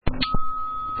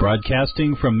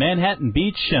Broadcasting from Manhattan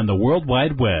Beach and the World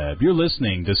Wide Web, you're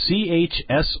listening to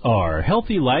CHSR,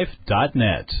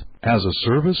 HealthyLife.net. As a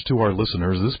service to our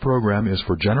listeners, this program is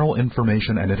for general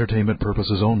information and entertainment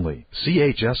purposes only.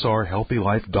 CHSR,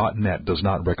 HealthyLife.net does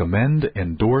not recommend,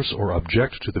 endorse, or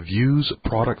object to the views,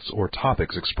 products, or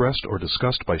topics expressed or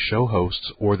discussed by show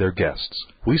hosts or their guests.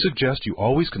 We suggest you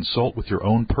always consult with your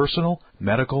own personal,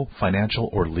 medical, financial,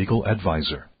 or legal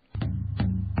advisor.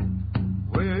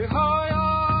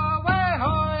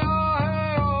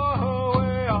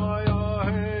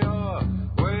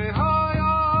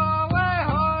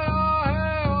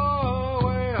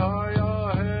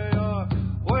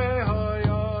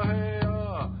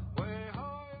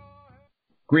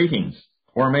 Greetings,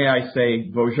 or may I say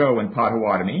Vojo and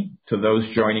Potawatomi, to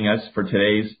those joining us for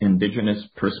today's Indigenous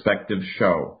Perspectives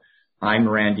show. I'm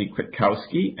Randy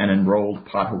Kwiatkowski, an enrolled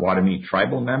Potawatomi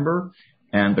tribal member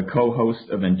and the co-host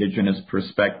of Indigenous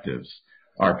Perspectives.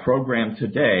 Our program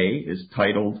today is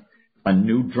titled A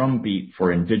New Drumbeat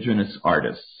for Indigenous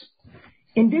Artists.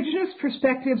 Indigenous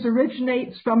Perspectives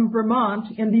originates from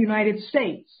Vermont in the United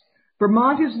States.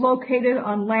 Vermont is located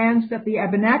on lands that the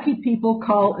Abenaki people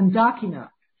call Indakina.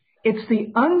 It's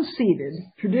the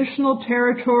unceded traditional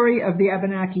territory of the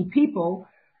Abenaki people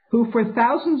who for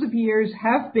thousands of years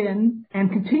have been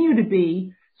and continue to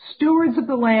be stewards of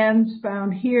the lands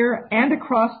found here and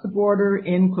across the border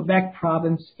in Quebec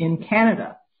province in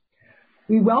Canada.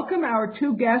 We welcome our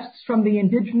two guests from the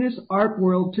Indigenous art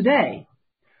world today.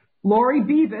 Laurie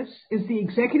Beavis is the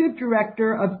Executive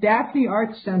Director of Daphne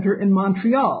Arts Centre in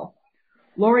Montreal.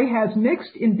 Laurie has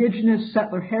mixed Indigenous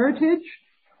settler heritage.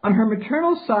 On her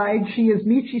maternal side, she is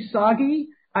Mississauga,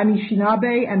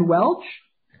 Anishinaabe, and Welsh.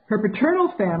 Her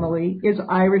paternal family is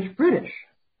Irish-British.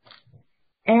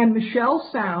 And Michelle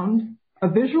Sound, a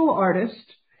visual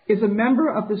artist, is a member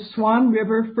of the Swan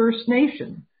River First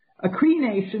Nation, a Cree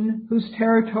nation whose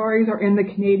territories are in the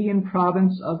Canadian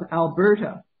province of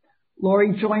Alberta.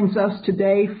 Laurie joins us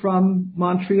today from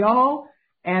Montreal,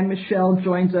 and Michelle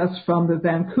joins us from the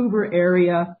Vancouver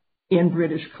area in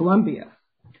British Columbia.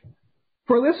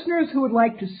 For listeners who would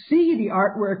like to see the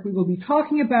artwork we will be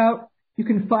talking about, you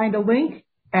can find a link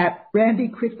at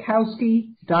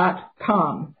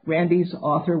randykwiatkowski.com, Randy's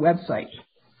author website.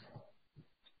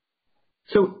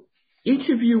 So each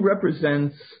of you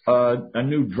represents a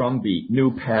new drumbeat,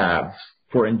 new paths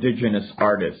for Indigenous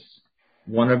artists.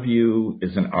 One of you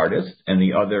is an artist and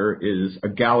the other is a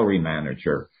gallery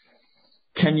manager.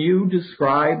 Can you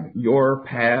describe your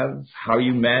paths, how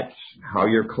you met, how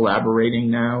you're collaborating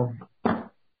now?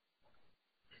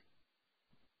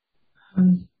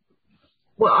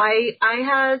 Well, I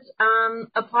had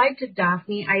applied to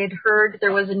Daphne. I had heard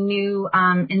there was a new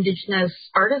Indigenous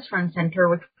Artist-Run Center,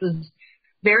 which was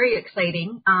very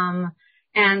exciting.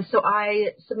 And so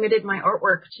I submitted my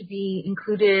artwork to be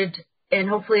included in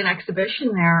hopefully an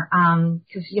exhibition there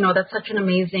because, you know, that's such an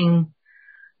amazing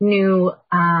new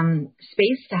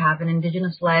space to have. An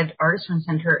Indigenous-led Artist-Run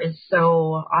Center is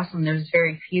so awesome. There's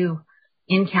very few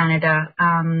in Canada.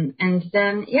 And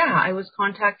then, I was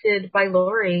contacted by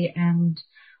Laurie and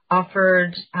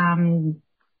offered an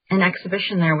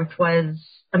exhibition there, which was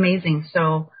amazing.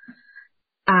 So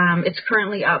it's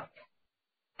currently up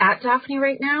at Daphne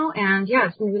right now. And,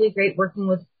 it's been really great working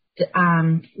with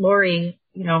Laurie,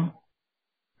 you know,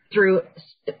 through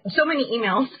so many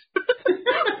emails.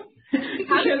 In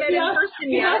person yet.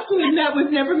 You have to admit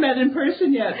we've never met in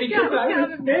person yet because I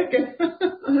was sick.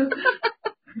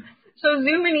 So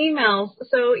Zoom and emails.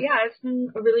 So it's been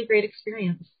a really great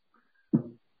experience.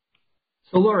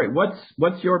 So Laurie,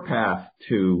 what's your path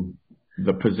to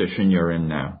the position you're in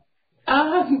now?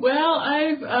 Well,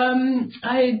 I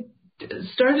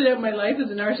started out my life as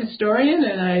an art historian,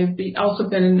 and I've also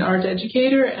been an art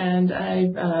educator, and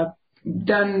I've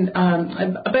done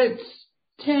about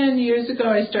 10 years ago.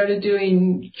 I started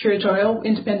doing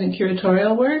independent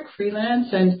curatorial work,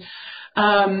 freelance,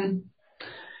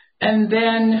 and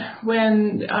then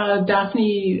when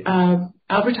Daphne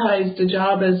advertised a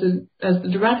job as the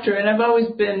director, and I've always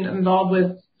been involved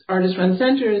with artist-run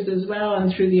centers as well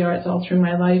and through the arts all through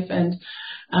my life, and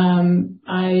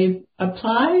I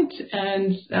applied,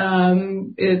 and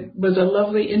it was a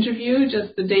lovely interview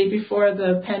just the day before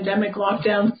the pandemic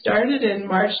lockdown started in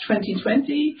March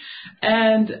 2020,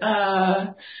 and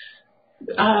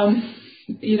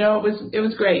it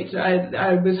was great.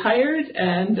 I was hired,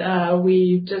 and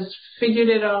we just figured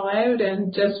it all out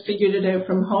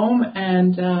from home.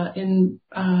 And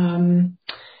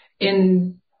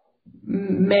in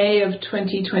May of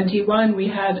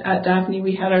 2021, at Daphne,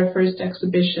 we had our first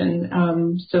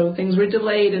exhibition. So things were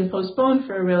delayed and postponed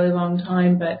for a really long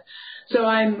time. But so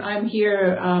I'm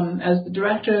here as the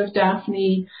director of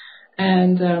Daphne.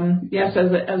 And yes,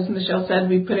 as Michelle said,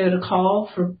 we put out a call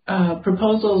for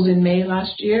proposals in May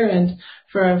last year, and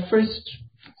for our first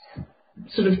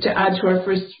to add to our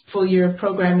first full year of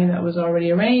programming that was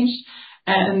already arranged,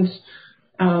 and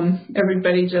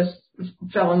everybody just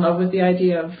fell in love with the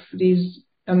idea of these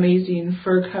amazing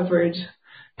fur-covered,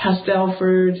 pastel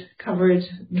fur-covered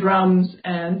drums,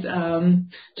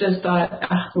 and just thought,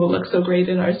 it will look so great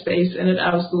in our space, and it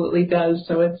absolutely does.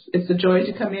 So it's a joy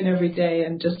to come in every day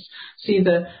and just see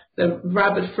the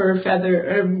rabbit fur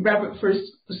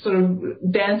sort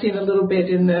of dancing a little bit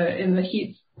in the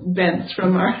heat vents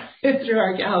from through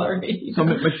our gallery. So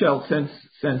Michelle,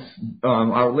 since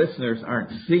our listeners aren't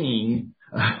seeing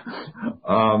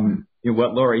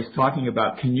what Laurie's talking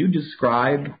about, can you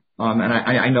describe? And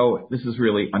I know this is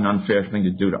really an unfair thing to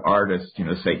do to artists,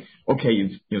 say, okay,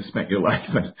 you've spent your life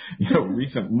and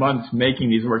recent months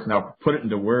making these works. Now put it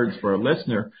into words for a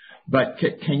listener. But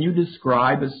can you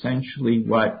describe essentially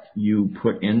what you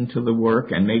put into the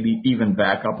work, and maybe even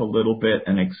back up a little bit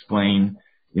and explain,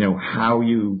 how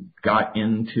you got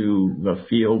into the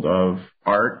field of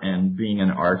art and being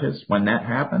an artist when that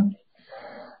happened?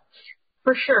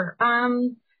 For sure.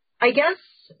 I guess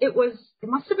it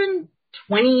must have been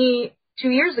 22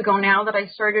 years ago now that I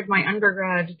started my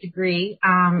undergrad degree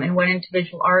and went into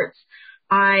visual arts.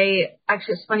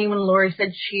 It's funny when Laurie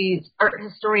said she's art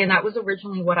historian, that was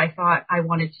originally what I thought I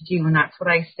wanted to do, and that's what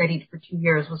I studied for 2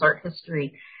 years, was art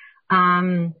history.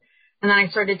 And then I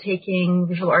started taking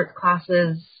visual arts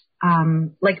classes,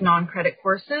 like non-credit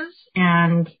courses,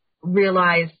 and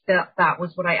realized that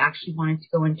was what I actually wanted to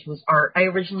go into, was art. I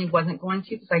originally wasn't going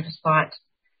to, because I just thought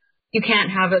you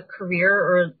can't have a career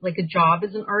or like a job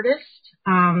as an artist.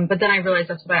 But then I realized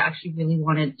that's what I actually really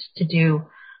wanted to do.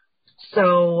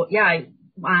 So yeah, I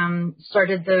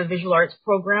started the visual arts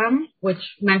program, which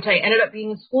meant I ended up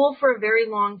being in school for a very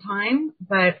long time.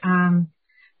 But and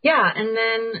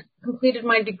then completed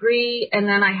my degree, and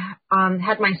then I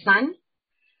had my son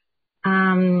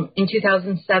in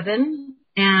 2007.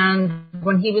 And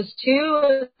when he was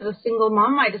 2, as a single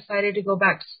mom, I decided to go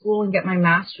back to school and get my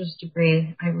master's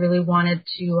degree. I really wanted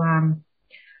to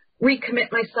recommit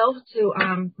myself to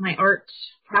my art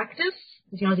practice.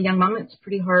 Because, as a young mom, it's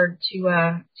pretty hard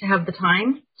to have the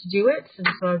time to do it. And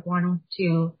so I wanted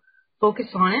to focus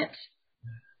on it.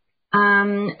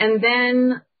 And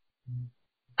then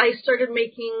I started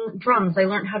making drums. I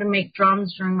learned how to make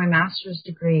drums during my master's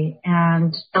degree,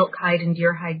 and elk hide and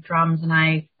deer hide drums, and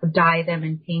I would dye them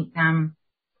and paint them.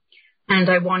 And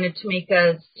I wanted to make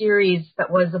a series that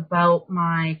was about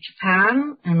my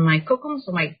Japan and my kokum,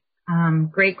 so my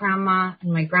great-grandma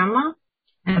and my grandma,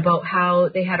 and about how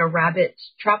they had a rabbit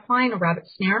trap line, or rabbit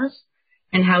snares,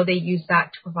 and how they used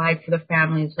that to provide for the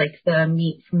families, like the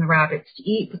meat from the rabbits to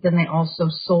eat, but then they also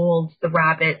sold the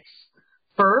rabbits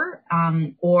fur,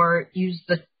 or used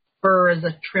the fur as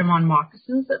a trim on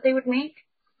moccasins that they would make.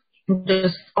 And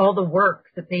just all the work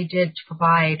that they did to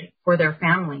provide for their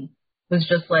family was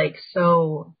just like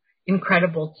so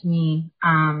incredible to me.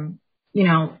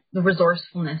 The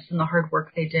resourcefulness and the hard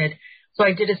work they did. So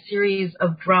I did a series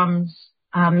of drums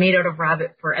made out of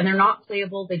rabbit fur, and they're not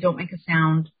playable. They don't make a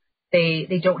sound.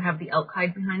 They don't have the elk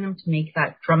hide behind them to make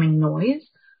that drumming noise.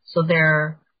 So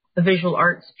they're a visual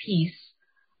arts piece.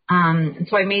 And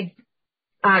so I made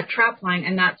Trapline,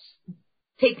 and that's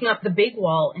taking up the big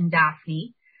wall in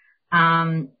Daphne.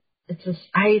 I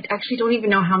actually don't even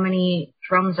know how many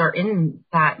drums are in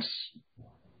that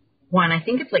one. I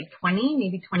think it's like 20,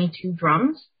 maybe 22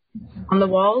 drums on the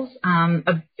walls,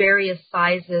 of various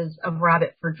sizes of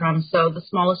rabbit fur drums. So the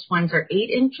smallest ones are 8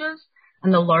 inches,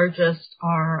 and the largest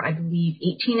are, I believe,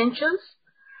 18 inches.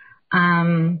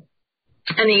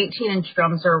 And the 18-inch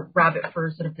drums are rabbit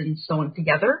furs that have been sewn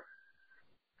together,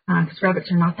 because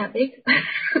rabbits are not that big.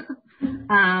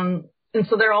 And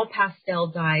so they're all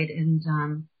pastel dyed,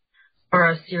 and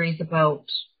are a series about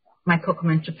my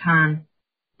kokum in Japan.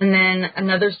 And then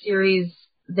another series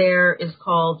there is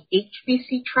called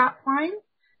HBC Trapline,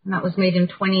 and that was made in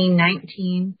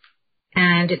 2019.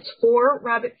 And it's 4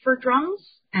 rabbit fur drums,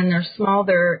 and they're small.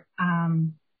 They're, I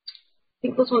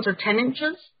think those ones are 10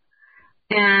 inches.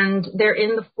 And they're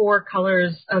in the 4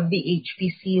 colors of the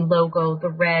HBC logo, the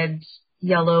red,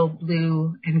 yellow,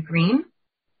 blue, and green.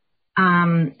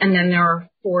 And then there are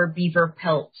 4 beaver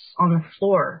pelts on the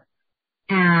floor.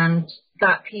 And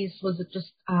that piece was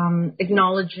just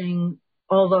acknowledging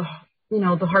all the,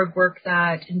 the hard work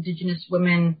that Indigenous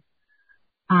women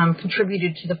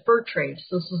contributed to the fur trade.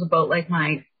 So this was about like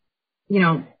my,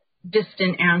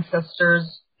 distant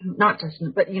ancestors, not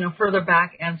distant, but, further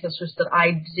back ancestors that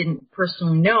I didn't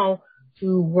personally know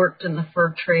who worked in the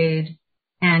fur trade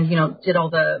and, did all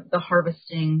the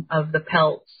harvesting of the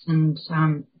pelts and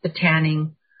the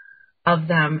tanning of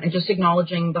them, and just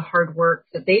acknowledging the hard work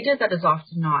that they did that is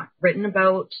often not written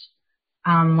about.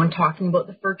 When talking about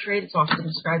the fur trade, it's often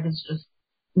described as just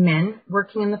men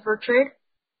working in the fur trade,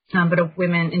 but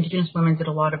Indigenous women did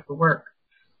a lot of the work.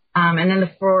 And then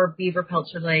the 4 beaver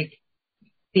pelts are like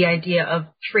the idea of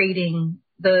trading.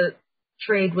 The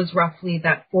trade was roughly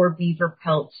that 4 beaver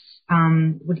pelts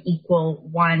would equal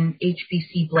 1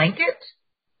 HBC blanket.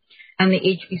 And the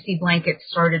HBC blanket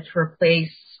started to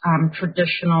replace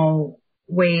traditional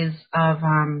ways of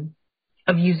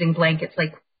using blankets,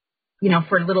 like,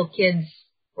 for little kids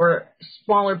or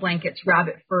smaller blankets,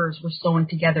 rabbit furs were sewn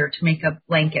together to make a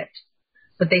blanket.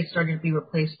 But they started to be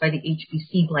replaced by the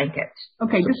HBC blanket.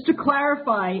 Okay, just to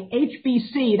clarify,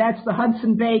 HBC, that's the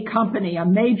Hudson Bay Company, a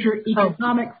major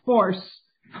economic force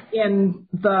in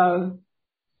the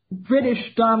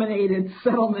British-dominated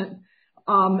settlement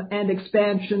and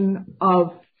expansion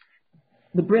of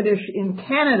the British in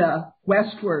Canada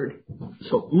westward.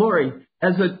 So, Lori,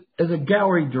 as a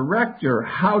gallery director,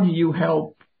 how do you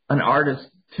help an artist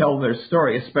tell their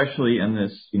story, especially in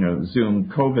this,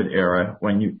 Zoom COVID era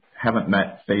when you haven't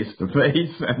met face to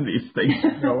face and these things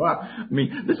go up? I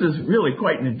mean, this is really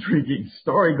quite an intriguing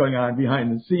story going on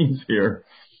behind the scenes here.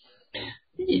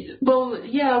 Well,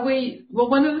 yeah,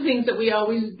 one of the things that we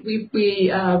always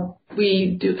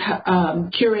we do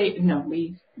curate. No,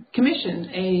 we commission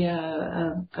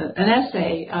an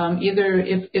essay. Either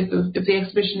if the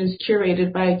exhibition is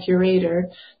curated by a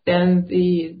curator, then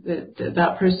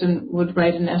that person would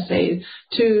write an essay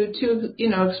to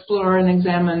explore and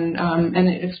examine and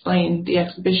explain the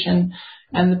exhibition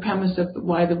and the premise of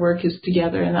why the work is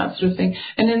together and that sort of thing.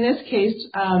 And in this case,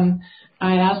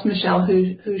 I asked Michelle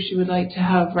who she would like to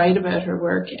have write about her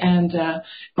work, and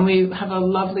we have a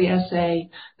lovely essay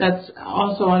that's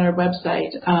also on our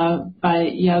website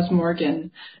by Yaz Morgan,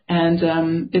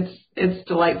 and it's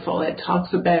delightful. It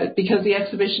talks about, because the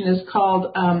exhibition is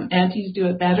called Aunties Do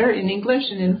It Better in English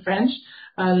and in French,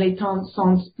 Les Tantes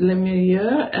Sont le Mieux,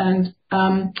 and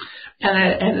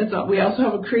we also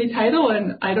have a Cree title,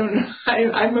 and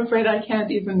I'm afraid I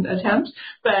can't even attempt,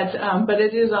 but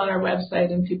it is on our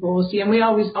website and people will see. And we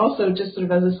always also, just sort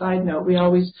of as a side note, we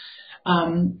always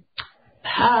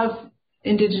have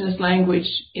Indigenous language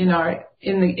in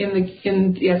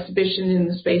the exhibition, in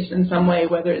the space in some way,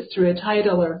 whether it's through a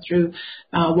title or through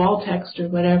wall text or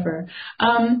whatever.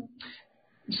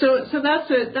 So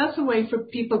that's a way for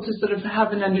people to sort of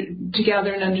have to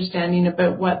gather an understanding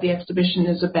about what the exhibition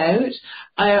is about.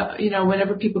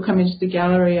 Whenever people come into the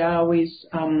gallery, I always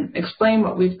explain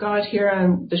what we've got here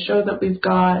and the show that we've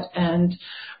got, and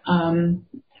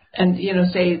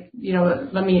say,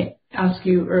 let me ask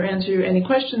you or answer any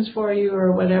questions for you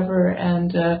or whatever.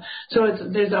 And so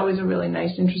there's always a really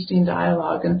nice, interesting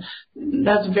dialogue, and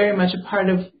that's very much a part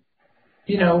of,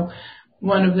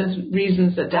 one of the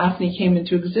reasons that Daphne came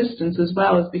into existence as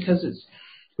well, is because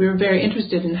we were very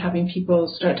interested in having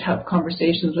people start to have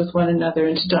conversations with one another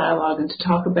and to dialogue and to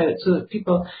talk about it, so that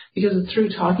people, because it's through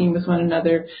talking with one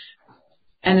another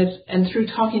and through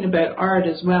talking about art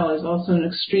as well, is also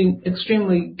an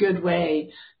extremely good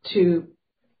way to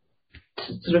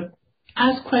sort of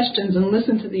ask questions and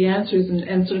listen to the answers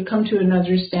and sort of come to an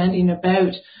understanding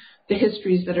about the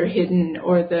histories that are hidden,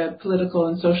 or the political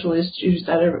and social issues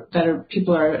that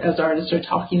people as artists are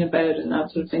talking about, and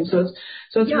that sort of thing. So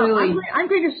it's really. I'm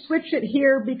going to switch it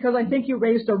here because I think you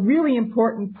raised a really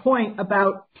important point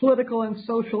about political and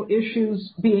social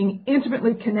issues being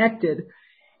intimately connected.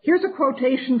 Here's a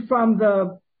quotation from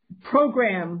the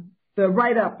program, the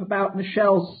write-up about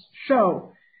Michelle's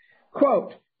show.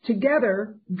 Quote,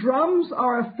 "Together, drums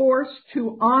are a force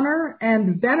to honor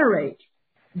and venerate.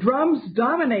 Drums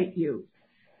dominate you.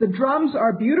 The drums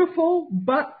are beautiful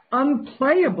but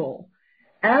unplayable,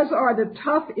 as are the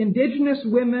tough Indigenous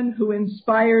women who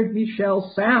inspired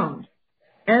Michelle's sound."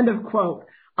 End of quote.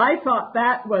 I thought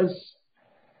that was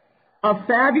a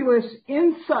fabulous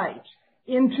insight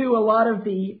into a lot of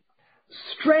the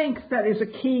strength that is a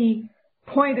key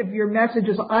point of your message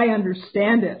as I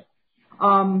understand it.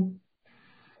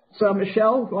 So,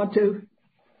 Michelle, want to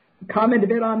comment a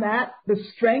bit on that? The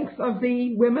strength of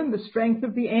the women, the strength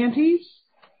of the aunties?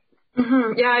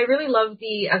 Mm-hmm. Yeah, I really love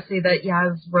the essay that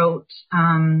Yaz wrote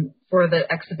for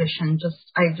the exhibition.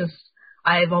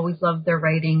 I've always loved their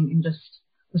writing, and just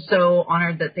was so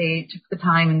honored that they took the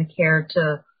time and the care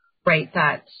to write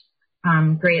that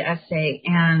great essay.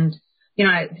 And,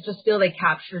 I just feel they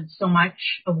captured so much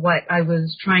of what I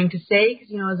was trying to say.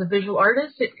 Because, as a visual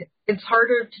artist, it's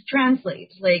harder to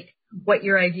translate, like, what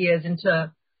your idea is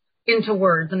into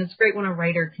words. And it's great when a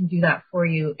writer can do that for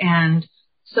you. And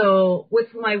so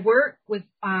with my work, with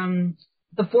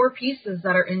the 4 pieces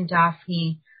that are in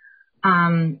Daphne,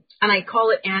 and I call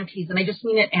it aunties, and I just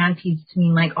mean it aunties to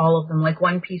mean like all of them. Like,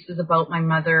 one piece is about my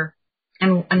mother,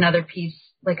 and another piece,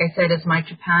 like I said, is my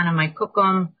Japan and my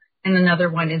Kukum, and another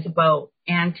one is about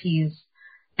aunties.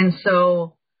 And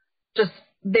so just,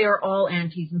 they're all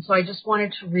aunties. And so I just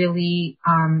wanted to really,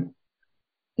 honor,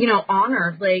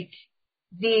 like,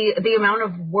 the amount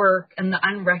of work and the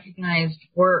unrecognized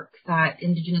work that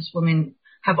Indigenous women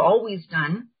have always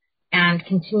done and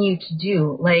continue to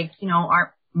do. Like,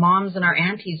 our moms and our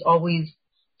aunties always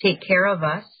take care of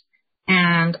us.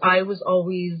 And I was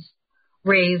always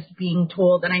raised being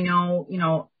told, and I know,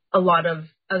 a lot of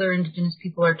other Indigenous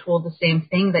people are told the same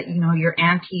thing, that, your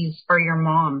aunties are your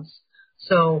moms.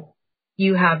 So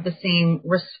you have the same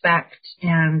respect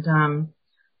and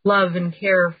love and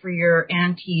care for your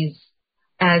aunties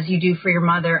as you do for your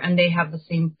mother, and they have the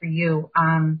same for you.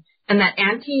 And that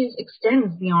aunties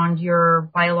extends beyond your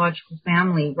biological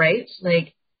family, right?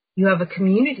 Like, you have a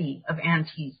community of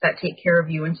aunties that take care of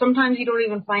you. And sometimes you don't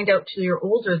even find out till you're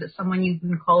older that someone you've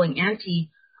been calling auntie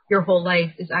your whole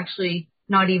life is actually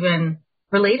not even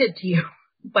related to you.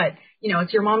 But,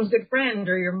 it's your mom's good friend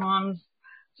or your mom's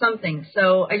something.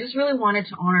 So I just really wanted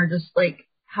to honor just like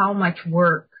how much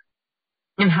work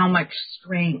and how much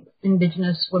strength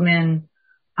Indigenous women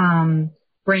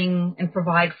bring and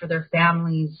provide for their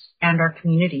families and our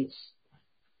communities.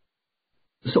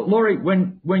 So, Lori,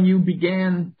 when you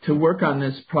began to work on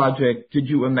this project, did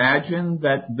you imagine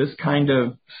that this kind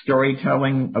of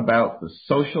storytelling about the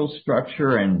social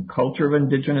structure and culture of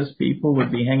Indigenous people would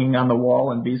be hanging on the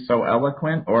wall and be so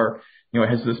eloquent? Or,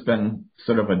 has this been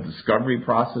sort of a discovery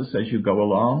process as you go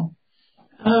along?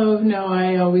 Oh, no,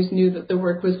 I always knew that the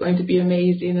work was going to be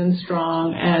amazing and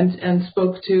strong and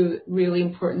spoke to really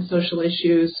important social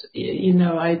issues.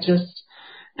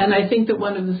 And I think that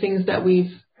one of the things that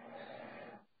we've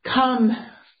come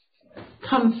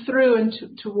through and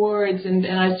towards, and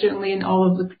I certainly in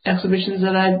all of the exhibitions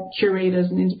that I curate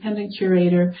as an independent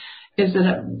curator, is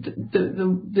that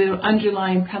the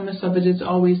underlying premise of it is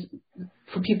always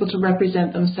for people to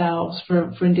represent themselves,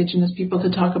 for Indigenous people to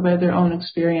talk about their own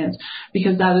experience,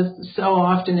 because that is so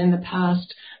often in the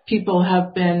past people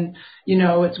have been,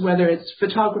 it's whether it's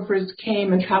photographers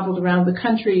came and traveled around the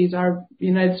countries, our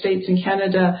United States and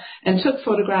Canada, and took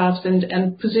photographs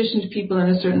and positioned people in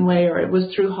a certain way, or it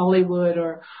was through Hollywood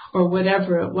or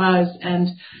whatever it was, and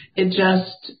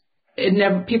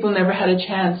people never had a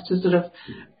chance to sort of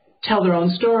tell their own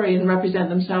story and represent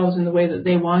themselves in the way that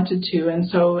they wanted to. And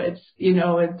so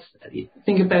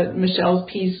think about Michelle's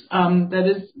piece that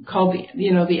is called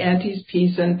the Aunties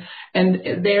piece, and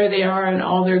there they are in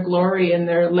all their glory, and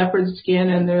their leopard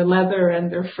skin and their leather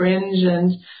and their fringe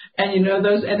and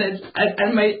those,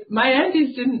 and my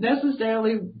aunties didn't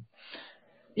necessarily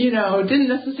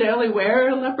wear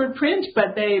a leopard print,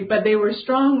 but they were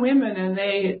strong women, and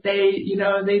they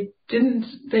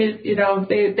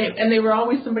were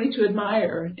always somebody to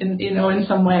admire in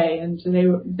some way, and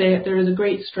there is a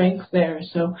great strength there.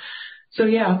 So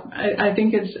yeah, I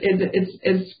think it's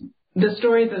the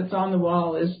story that's on the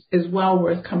wall is well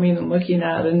worth coming and looking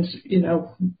at and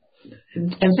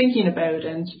thinking about,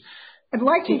 and I'd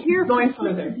like to hear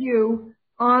from you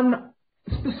on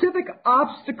specific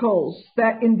obstacles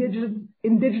that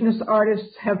Indigenous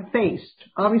artists have faced.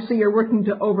 Obviously, you're working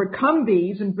to overcome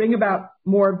these and bring about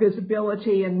more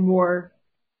visibility and more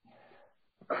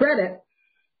credit.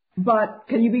 But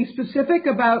can you be specific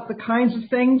about the kinds of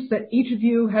things that each of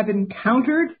you have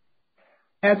encountered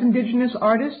as Indigenous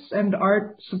artists and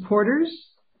art supporters?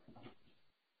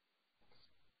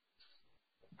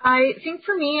 I think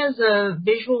for me as a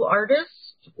visual artist,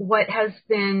 what has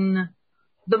been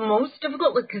the most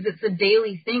difficult, because it's a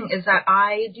daily thing, is that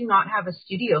I do not have a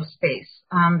studio space.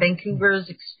 Vancouver is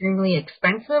extremely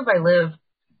expensive. I live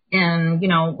in,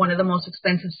 one of the most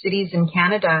expensive cities in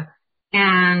Canada.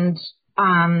 And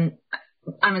I'm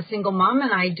a single mom,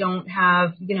 and I don't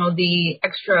have, the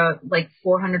extra like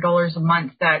 $400 a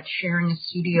month that sharing a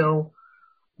studio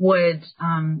would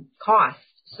cost.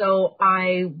 So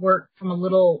I work from a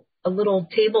little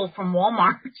table from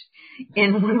Walmart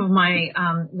in one of my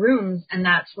rooms, and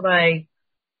that's what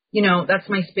that's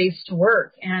my space to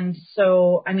work. And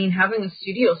so, having a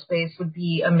studio space would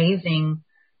be amazing,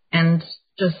 and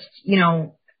just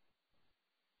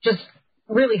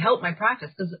really help my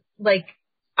practice, because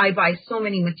I buy so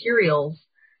many materials,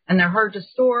 and they're hard to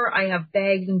store. I have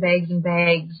bags and bags and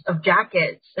bags of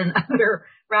jackets and other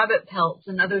rabbit pelts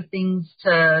and other things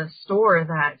to store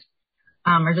that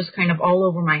are just kind of all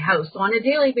over my house. So on a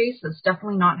daily basis,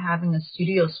 definitely not having a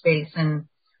studio space and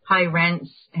high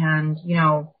rents and,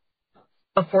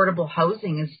 affordable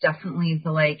housing is definitely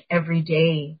the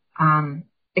everyday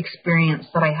experience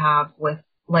that I have with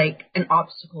an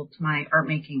obstacle to my art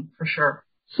making for sure.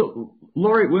 So,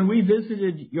 Lori, when we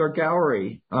visited your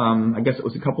gallery, I guess it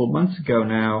was a couple of months ago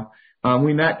now,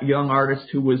 we met a young artist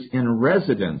who was in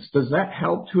residence. Does that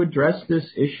help to address this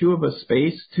issue of a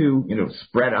space to,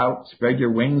 spread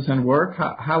your wings and work?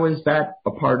 How is that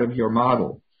a part of your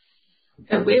model?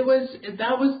 That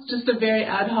was just a very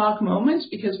ad hoc moment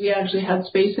because we actually had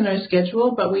space in our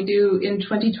schedule, but we do in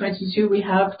 2022 we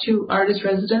have 2 artist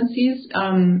residencies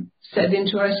set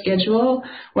into our schedule.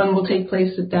 One will take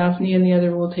place at Daphne and the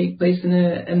other will take place in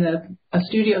a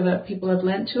studio that people have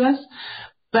lent to us.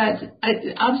 But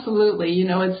absolutely,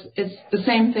 it's the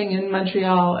same thing in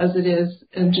Montreal as it is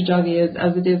in Tiohtià:ke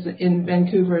as it is in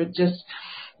Vancouver. Just,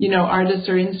 artists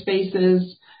are in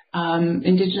spaces.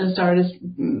 Indigenous artists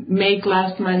make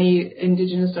less money.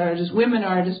 Women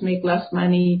artists make less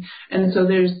money. And so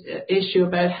there's an issue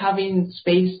about having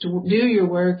space to do your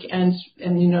work and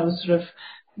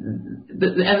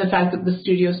the fact that the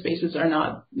studio spaces are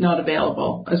not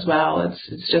available as well.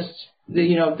 It's just,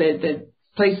 the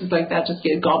places like that just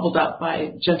get gobbled up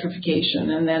by gentrification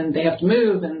and then they have to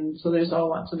move. And so there's all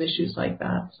lots of issues like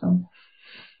that. So.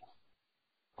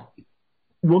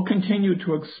 We'll continue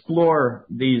to explore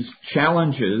these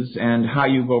challenges and how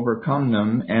you've overcome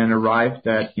them and arrived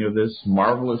at, this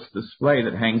marvelous display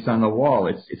that hangs on the wall.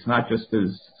 It's not just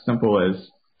as simple as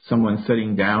someone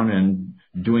sitting down and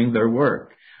doing their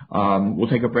work. We'll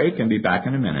take a break and be back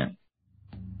in a minute.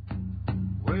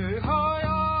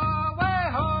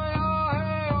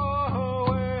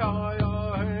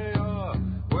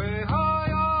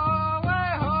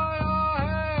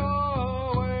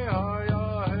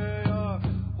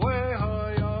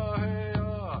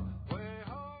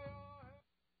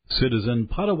 Citizen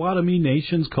Potawatomi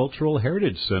Nation's Cultural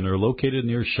Heritage Center, located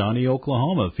near Shawnee,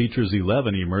 Oklahoma, features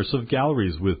 11 immersive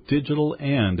galleries with digital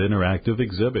and interactive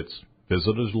exhibits.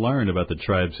 Visitors learn about the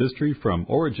tribe's history from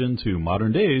origin to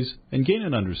modern days and gain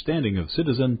an understanding of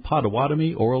Citizen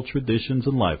Potawatomi oral traditions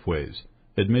and lifeways.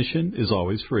 Admission is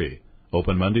always free.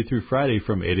 Open Monday through Friday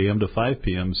from 8 a.m. to 5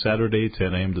 p.m., Saturday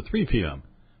 10 a.m. to 3 p.m.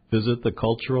 Visit the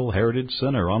Cultural Heritage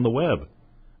Center on the web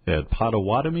at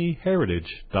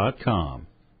PotawatomiHeritage.com.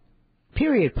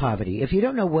 Period poverty. If you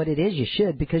don't know what it is, you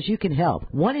should, because you can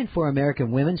help. 1 in 4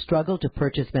 American women struggle to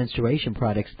purchase menstruation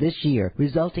products this year,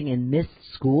 resulting in missed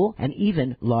school and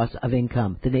even loss of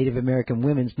income. The Native American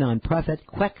women's nonprofit,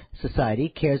 Queck Society,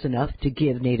 cares enough to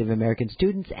give Native American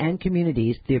students and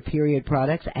communities their period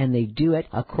products, and they do it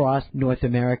across North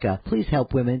America. Please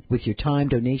help women with your time,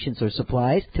 donations, or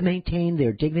supplies to maintain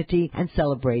their dignity and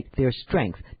celebrate their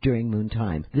strength during moon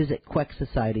time. Visit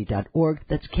quecksociety.org.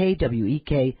 That's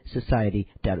KWEK Society.org.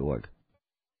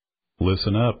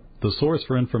 Listen up. The source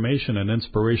for information and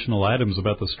inspirational items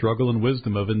about the struggle and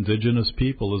wisdom of Indigenous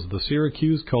people is the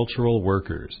Syracuse Cultural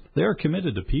Workers. They are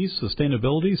committed to peace,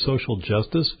 sustainability, social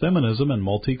justice, feminism, and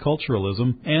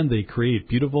multiculturalism, and they create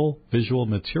beautiful visual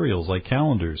materials like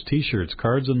calendars, T-shirts,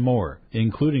 cards, and more,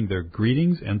 including their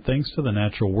greetings and thanks to the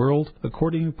natural world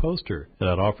accordion poster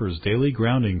that offers daily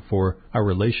grounding for our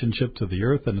relationship to the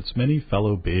earth and its many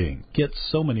fellow beings. Get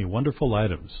so many wonderful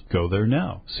items. Go there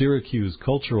now.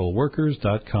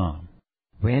 SyracuseCulturalWorkers.com.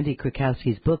 Randy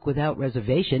Krakowski's book, Without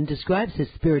Reservation, describes his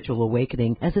spiritual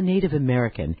awakening as a Native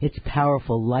American. It's a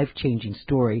powerful, life-changing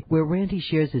story where Randy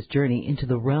shares his journey into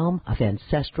the realm of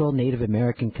ancestral Native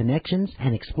American connections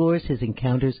and explores his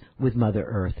encounters with Mother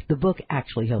Earth. The book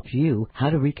actually helps you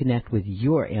how to reconnect with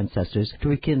your ancestors to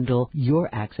rekindle your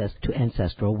access to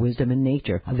ancestral wisdom and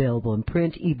nature. Available in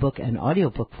print, ebook, and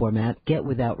audiobook format, Get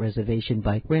Without Reservation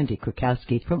by Randy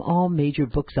Krakowski from all major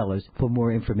booksellers. For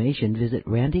more information, visit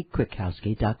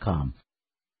randykrakowski.com.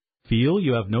 Feel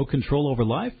you have no control over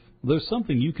life? There's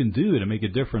something you can do to make a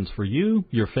difference for you,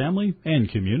 your family, and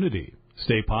community.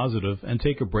 Stay positive and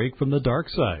take a break from the dark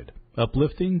side.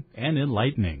 Uplifting and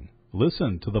enlightening.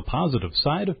 Listen to the positive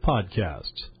side of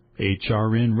podcasts.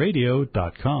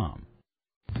 hrnradio.com.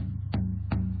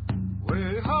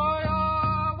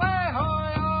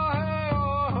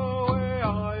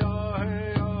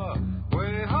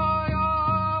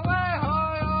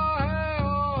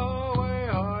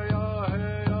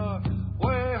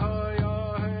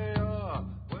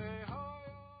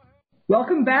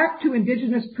 Welcome back to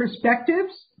Indigenous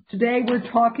Perspectives. Today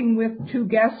we're talking with 2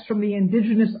 guests from the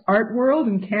Indigenous art world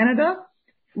in Canada.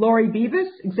 Laurie Beavis,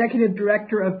 Executive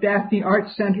Director of Daphne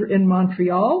Arts Center in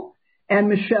Montreal, and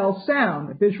Michelle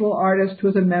Sound, a visual artist who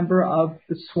is a member of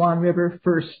the Swan River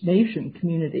First Nation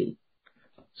community.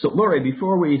 So, Laurie,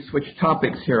 before we switch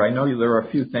topics here, I know there are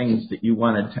a few things that you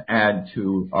wanted to add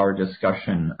to our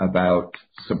discussion about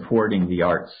supporting the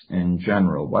arts in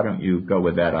general. Why don't you go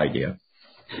with that idea?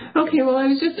 Okay, well,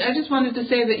 I just wanted to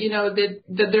say that,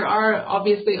 that there are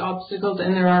obviously obstacles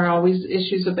and there are always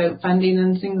issues about funding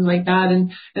and things like that.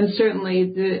 And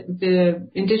certainly the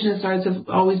Indigenous arts have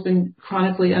always been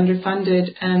chronically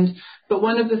underfunded. But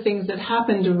one of the things that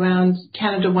happened around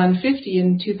Canada 150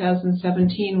 in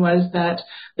 2017 was that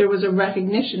there was a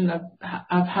recognition of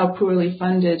how poorly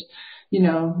funded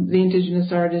the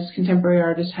Indigenous artists, contemporary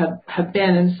artists have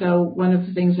been. And so one of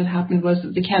the things that happened was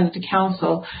that the Canada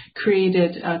Council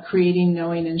created Creating,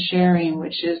 Knowing and Sharing,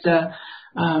 which is a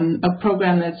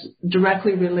program that's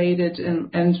directly related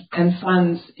and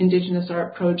funds Indigenous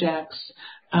art projects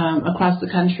across the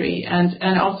country.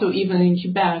 And also even in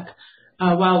Quebec,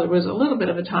 while there was a little bit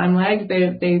of a time lag,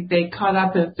 they caught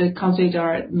up at the Conseil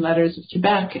d'Art and Letters of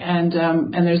Quebec, and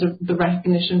there's the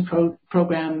recognition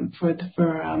program for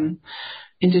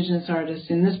Indigenous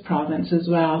artists in this province as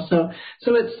well. So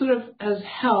it sort of has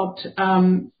helped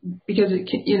because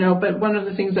but one of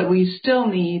the things that we still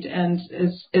need and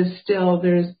is still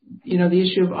there's the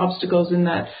issue of obstacles in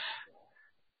that.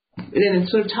 And it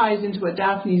sort of ties into what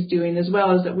Daphne's doing as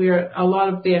well, is that a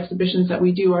lot of the exhibitions that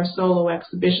we do are solo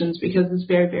exhibitions because it's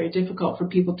very, very difficult for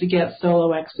people to get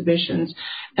solo exhibitions.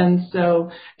 And so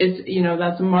it's,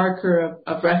 that's a marker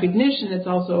of recognition. It's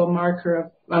also a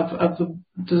marker of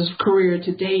the career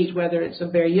to date, whether it's a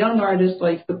very young artist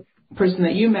like the person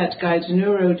that you met, Guy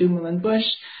Denuro, Dumoulin Bush,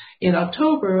 in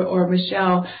October, or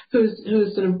Michelle, who's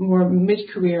sort of more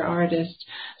mid-career artist.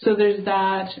 So there's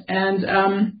that.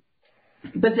 And,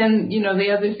 but then,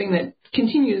 the other thing that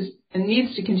continues and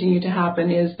needs to continue to happen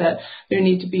is that there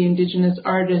need to be Indigenous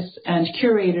artists and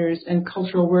curators and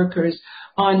cultural workers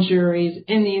on juries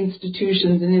in the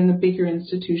institutions and in the bigger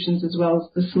institutions as well as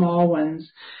the small ones.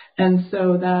 And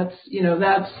so that's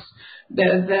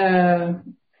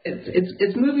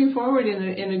it's moving forward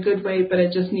in a good way, but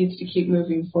it just needs to keep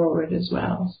moving forward as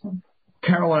well. So.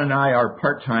 Carolyn and I are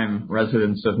part-time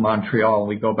residents of Montreal.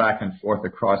 We go back and forth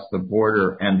across the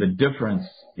border, and the difference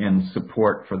in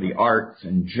support for the arts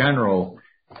in general,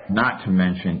 not to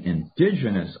mention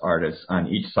Indigenous artists on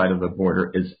each side of the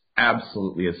border, is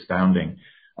absolutely astounding.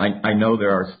 I know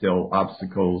there are still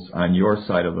obstacles on your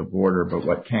side of the border, but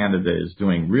what Canada is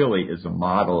doing really is a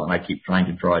model, and I keep trying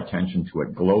to draw attention to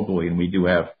it globally, and we do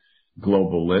have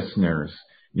global listeners,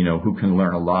 who can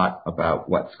learn a lot about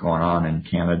what's going on in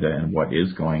Canada and what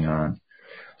is going on.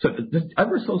 So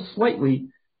ever so slightly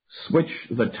switch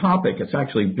the topic. It's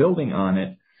actually building on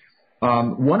it.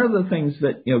 One of the things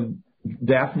that,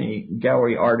 Daphne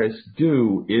gallery artists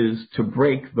do is to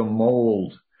break the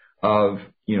mold of,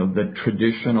 the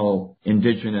traditional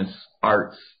Indigenous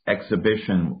arts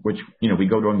exhibition, which, we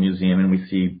go to a museum and we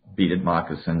see beaded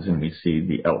moccasins and we see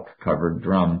the elk-covered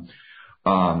drum.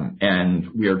 And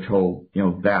we are told,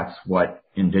 that's what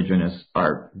Indigenous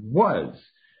art was.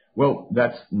 Well,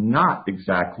 that's not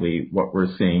exactly what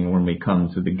we're seeing when we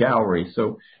come to the gallery.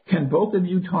 So can both of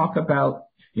you talk about,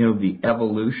 the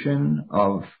evolution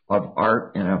of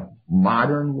art in a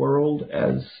modern world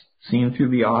as seen through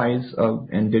the eyes of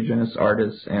Indigenous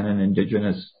artists and an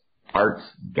Indigenous arts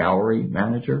gallery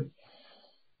manager?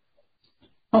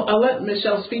 I'll let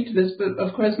Michelle speak to this, but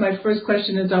of course my first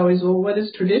question is always, well, what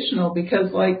is traditional? Because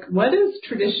what is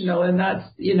traditional? And that's,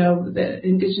 the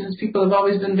Indigenous people have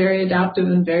always been very adaptive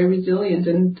and very resilient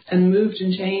and moved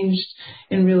and changed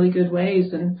in really good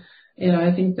ways. And,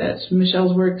 I think that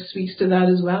Michelle's work speaks to that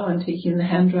as well, and taking the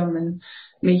hand drum and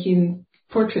making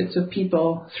portraits of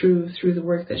people through the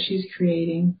work that she's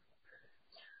creating.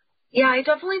 Yeah, I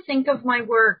definitely think of my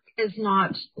work as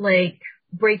not like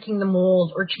breaking the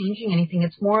mold or changing anything.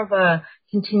 It's more of a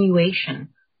continuation,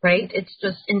 right? It's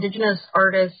just Indigenous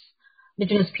artists,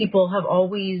 Indigenous people have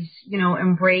always,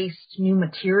 embraced new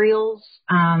materials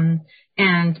and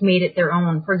made it their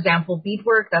own. For example,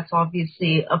 beadwork, that's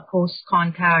obviously a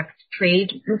post-contact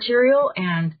trade material,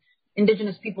 and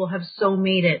Indigenous people have so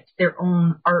made it their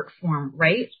own art form,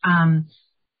 right?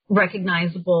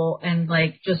 Recognizable and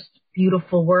just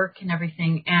beautiful work and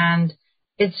everything. And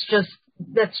that's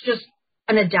just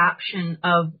an adaptation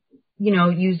of,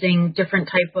 using different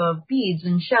type of beads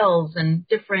and shells and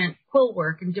different quill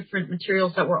work and different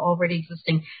materials that were already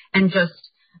existing and just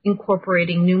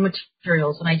incorporating new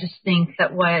materials. And I just think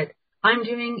that what I'm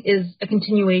doing is a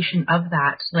continuation of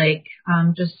that,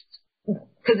 just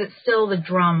because it's still the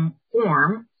drum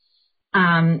form,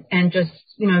 and just,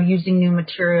 using new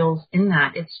materials in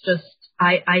that. It's just,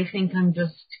 I think I'm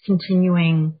just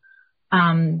continuing,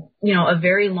 a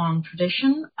very long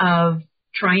tradition of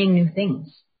trying new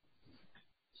things.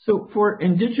 So for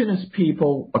Indigenous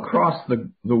people across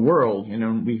the world,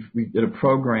 we did a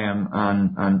program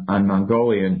on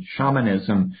Mongolian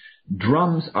shamanism.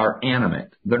 Drums are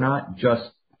animate. They're not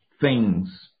just things,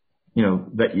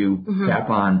 that you tap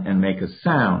on and make a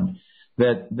sound.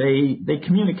 That they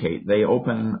communicate. They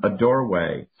open a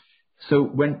doorway. So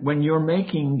when you're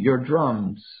making your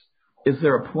drums, is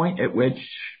there a point at which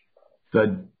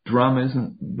the drum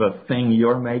isn't the thing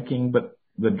you're making, but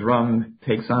the drum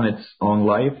takes on its own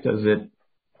life? Does it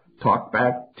talk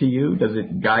back to you? Does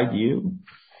it guide you?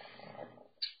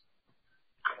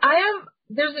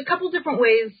 There's a couple different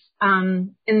ways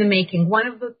in the making. One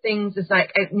of the things is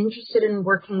I'm interested in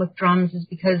working with drums is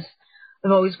because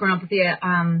I've always grown up with the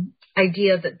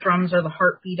idea that drums are the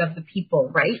heartbeat of the people,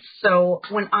 right? So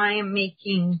when I am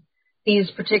making these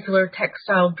particular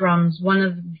textile drums, one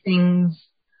of the things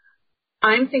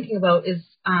I'm thinking about is,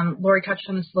 Lori touched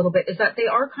on this a little bit, is that they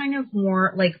are kind of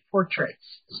more like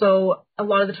portraits. So a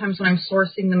lot of the times when I'm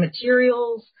sourcing the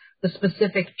materials, the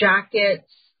specific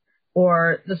jackets,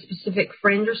 or the specific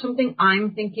fringe or something,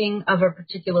 I'm thinking of a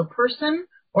particular person,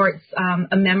 or it's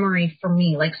a memory for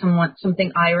me, like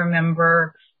something I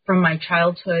remember from my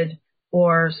childhood,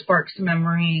 or sparks a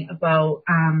memory about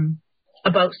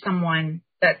someone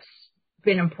that's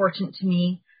been important to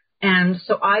me. And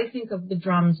so I think of the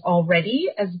drums already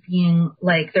as being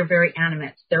like, they're very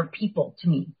animate. They're people to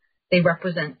me. They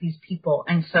represent these people.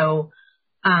 And so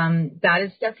that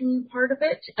is definitely part of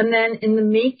it. And then in the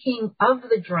making of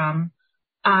the drum,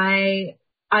 I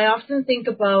often think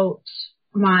about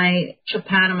my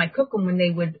Chapan and my Kukum when they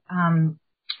would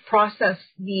process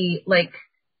the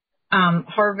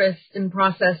harvest and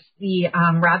process the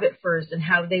rabbit furs, and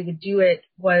how they would do it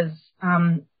was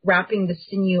wrapping the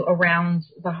sinew around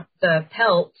the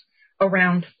pelt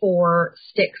around 4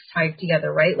 sticks tied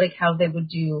together, right? Like how they would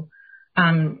do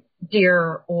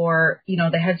deer, or,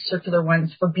 they had circular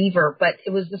ones for beaver, but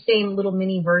it was the same little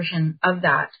mini version of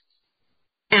that.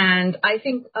 And I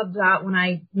think of that when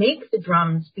I make the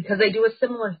drums, because I do a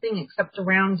similar thing, except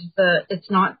it's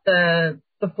not the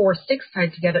 4 sticks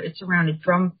tied together, it's around a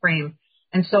drum frame.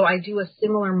 And so I do a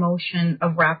similar motion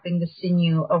of wrapping the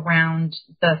sinew around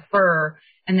the fur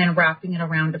and then wrapping it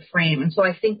around a frame. And so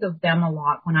I think of them a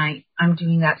lot when I'm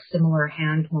doing that similar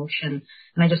hand motion,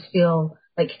 and I just feel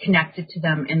like connected to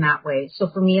them in that way. So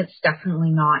for me, it's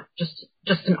definitely not just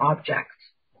an object.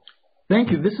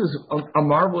 Thank you. This is a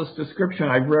marvelous description.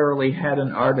 I've rarely had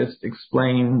an artist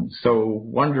explain so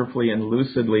wonderfully and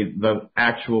lucidly the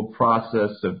actual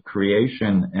process of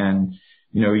creation. And,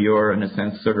 you're in a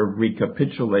sense sort of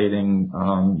recapitulating,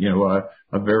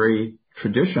 a very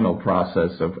traditional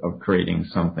process of creating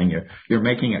something. You're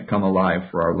making it come alive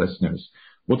for our listeners.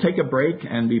 We'll take a break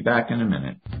and be back in a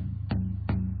minute.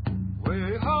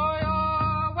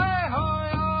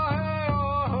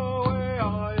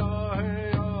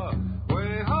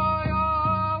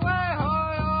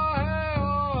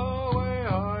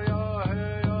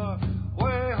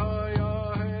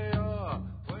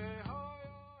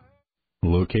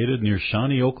 Located near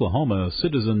Shawnee, Oklahoma,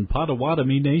 Citizen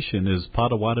Potawatomi Nation is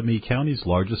Potawatomi County's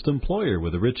largest employer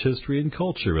with a rich history and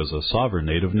culture as a sovereign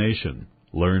Native nation.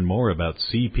 Learn more about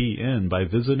CPN by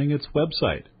visiting its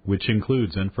website, which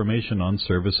includes information on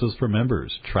services for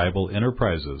members, tribal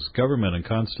enterprises, government and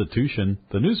constitution,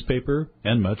 the newspaper,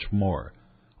 and much more.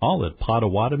 All at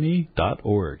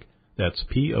Potawatomi.org. That's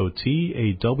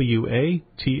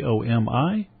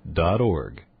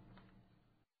POTAWATOMI.org.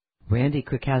 Randy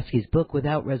Krakowski's book,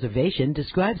 Without Reservation,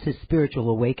 describes his spiritual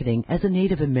awakening as a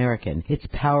Native American. It's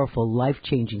a powerful,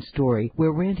 life-changing story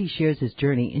where Randy shares his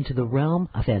journey into the realm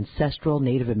of ancestral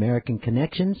Native American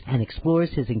connections and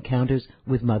explores his encounters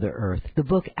with Mother Earth. The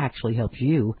book actually helps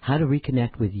you how to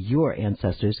reconnect with your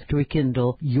ancestors to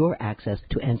rekindle your access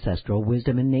to ancestral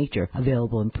wisdom and nature.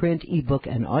 Available in print, ebook,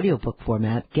 and audiobook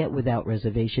format, Get Without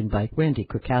Reservation by Randy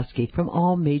Krakowski from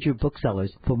all major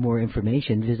booksellers. For more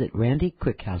information, visit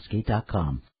randykrakowski.com.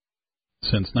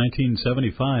 Since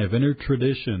 1975, Inner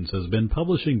Traditions has been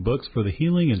publishing books for the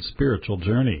healing and spiritual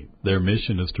journey. Their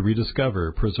mission is to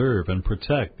rediscover, preserve, and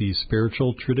protect these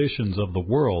spiritual traditions of the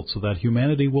world so that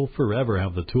humanity will forever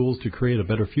have the tools to create a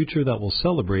better future that will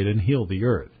celebrate and heal the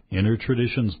earth. Inner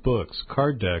Traditions books,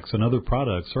 card decks, and other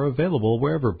products are available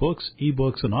wherever books,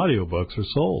 ebooks, and audiobooks are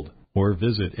sold. Or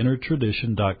visit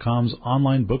InnerTradition.com's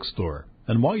online bookstore.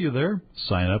 And while you're there,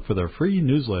 sign up for their free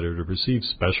newsletter to receive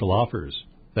special offers.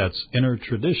 That's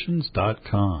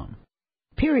InnerTraditions.com.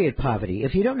 Period poverty.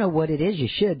 If you don't know what it is, you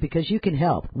should, because you can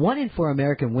help. 1 in 4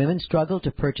 American women struggle to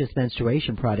purchase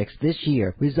menstruation products this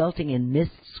year, resulting in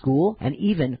missed school and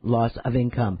even loss of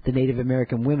income. The Native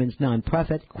American women's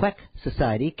nonprofit, Quebec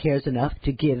Society, cares enough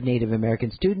to give Native American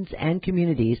students and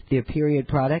communities their period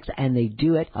products, and they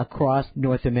do it across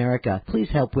North America.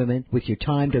 Please help women with your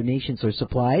time, donations, or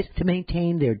supplies to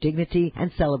maintain their dignity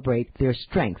and celebrate their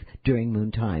strength during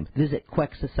moon time. Visit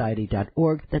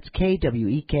quecsociety.org. That's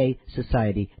KWEK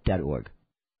Society.org.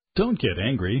 Don't get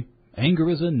angry. Anger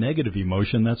is a negative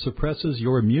emotion that suppresses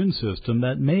your immune system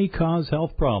that may cause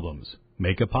health problems.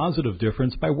 Make a positive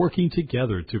difference by working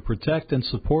together to protect and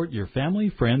support your family,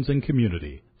 friends, and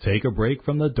community. Take a break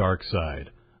from the dark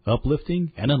side.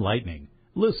 Uplifting and enlightening.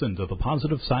 Listen to the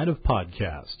positive side of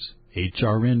podcasts.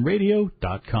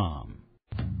 hrnradio.com.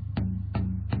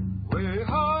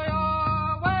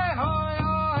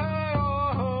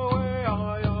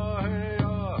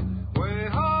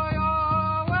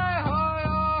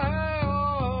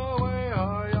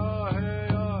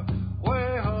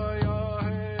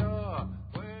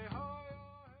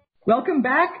 Welcome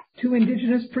back to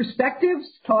Indigenous Perspectives,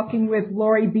 talking with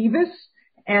Laurie Beavis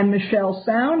and Michelle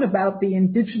Sound about the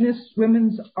Indigenous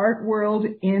women's art world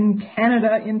in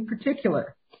Canada in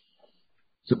particular.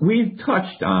 So we've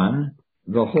touched on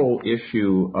the whole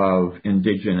issue of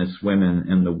Indigenous women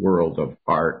in the world of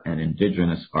art and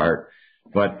Indigenous art,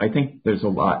 but I think there's a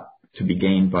lot to be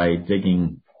gained by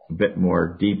digging a bit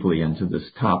more deeply into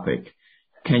this topic.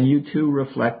 Can you two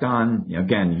reflect on,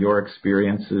 again, your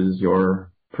experiences, your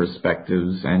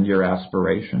perspectives, and your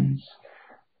aspirations?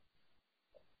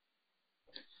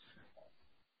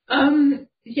 I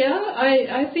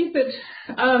think that,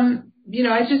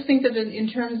 I just think that in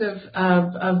terms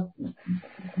of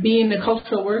being a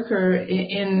cultural worker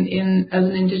in as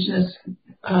an Indigenous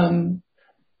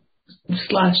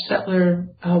 / settler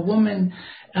woman,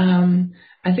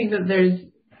 I think that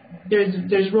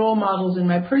there's role models in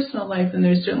my personal life, and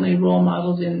there's certainly role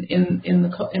models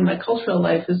in my cultural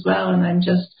life as well. And I'm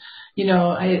just,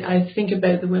 I think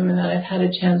about the women that I've had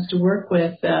a chance to work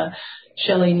with,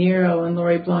 Shelley Nero and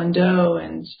Laurie Blondeau,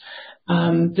 and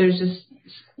there's just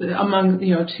among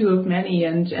two of many,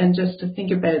 and just to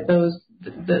think about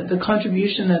the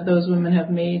contribution that those women have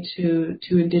made to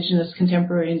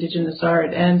contemporary Indigenous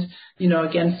art, and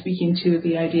again speaking to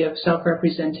the idea of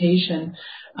self-representation,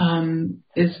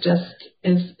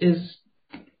 is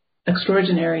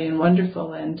extraordinary and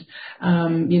wonderful. And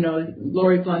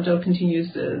Laurie Blondeau continues.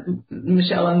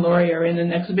 Michelle and Laurie are in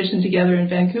an exhibition together in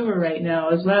Vancouver right now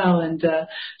as well, and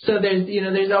so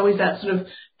there's always that sort of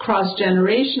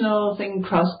cross-generational thing,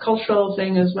 cross-cultural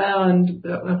thing as well, and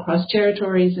across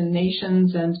territories and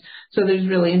nations, and so there's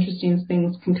really interesting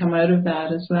things can come out of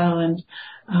that as well. And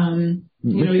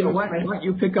Michelle, why don't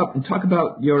you pick up and talk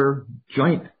about your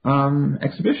joint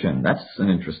exhibition? That's an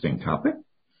interesting topic.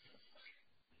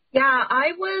 Yeah,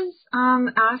 I was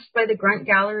asked by the Grunt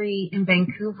Gallery in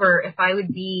Vancouver if I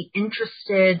would be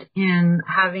interested in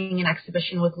having an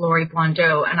exhibition with Laurie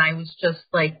Blondeau, and I was just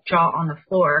like jaw on the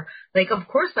floor. Like, of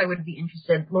course I would be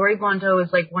interested. Laurie Blondeau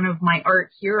is like one of my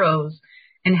art heroes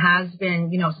and has been,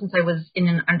 since I was in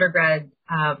an undergrad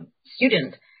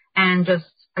student, and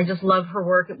I just love her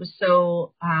work. It was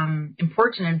so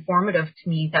important and informative to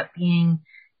me that being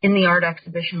in the art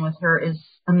exhibition with her is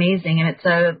amazing. And it's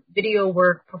a video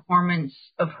work performance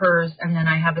of hers. And then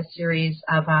I have a series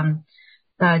of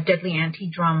Deadly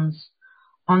Anti-Drums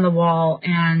on the wall.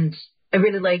 And I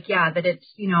really like, that it's,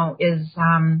 is,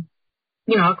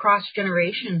 across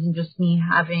generations, and just me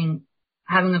having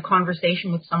a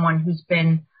conversation with someone who's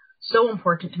been so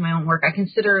important to my own work. I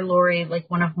consider Laurie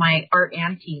like one of my art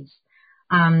aunties.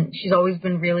 She's always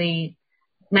been really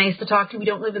nice to talk to. We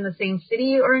don't live in the same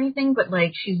city or anything, but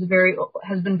like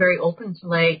has been very open to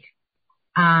like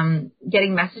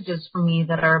getting messages from me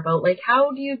that are about like,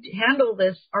 how do you handle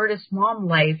this artist mom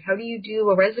life? How do you do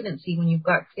a residency when you've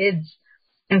got kids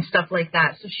and stuff like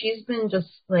that? So she's been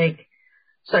just like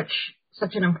such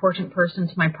an important person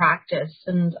to my practice.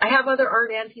 And I have other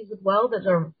art aunties as well that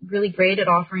are really great at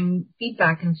offering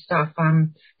feedback and stuff.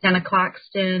 Dana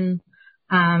Claxton,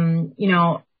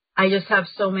 I just have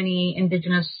so many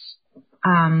Indigenous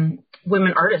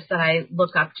women artists that I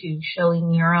look up to. Shelley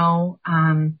Nero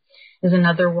is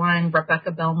another one.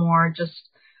 Rebecca Belmore, just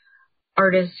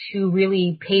artists who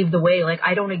really paved the way. Like,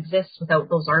 I don't exist without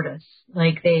those artists.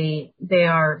 Like, they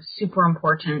are super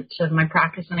important to my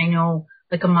practice. And I know,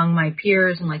 like, among my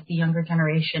peers and like the younger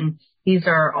generation, these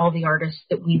are all the artists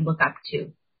that we look up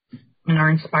to and are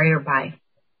inspired by.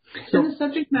 And the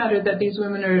subject matter that these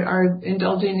women are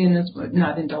indulging in is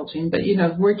not indulging, but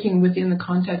working within the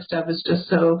context of is just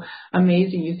so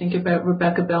amazing. You think about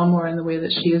Rebecca Belmore and the way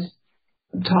that she has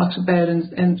talked about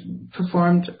and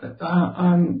performed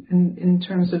in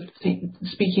terms of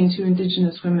speaking to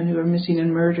Indigenous women who are missing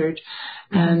and murdered,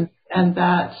 and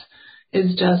that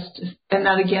is just, and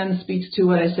that again speaks to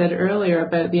what I said earlier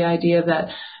about the idea that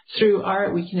through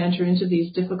art we can enter into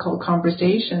these difficult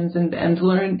conversations and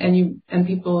learn, and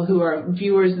people who are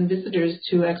viewers and visitors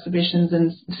to exhibitions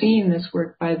and seeing this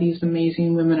work by these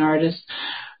amazing women artists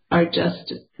are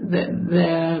just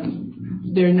their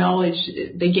knowledge,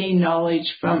 they gain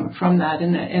knowledge from that,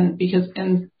 and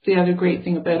the other great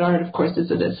thing about art, of course, is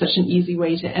that it's such an easy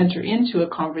way to enter into a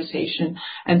conversation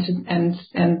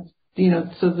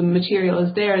so the material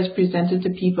is there, is presented to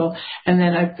people. And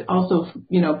then I've also,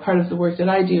 part of the work that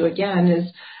I do again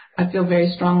is I feel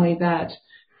very strongly that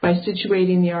by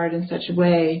situating the art in such a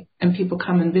way and people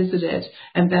come and visit it,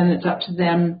 and then it's up to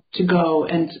them to go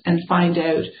and find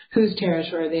out whose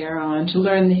territory they are on, to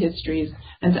learn the histories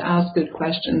and to ask good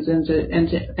questions and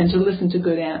to listen to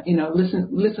good,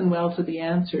 listen well to the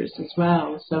answers as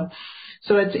well.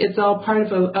 So it's all part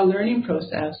of a learning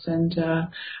process, and the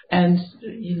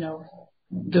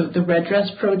Red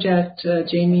Dress Project,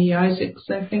 Jamie Isaacs,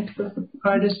 I think, was the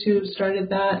artist who started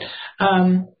that.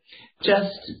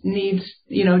 Just needs,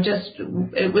 it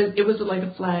was like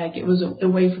a flag. It was a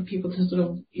way for people to sort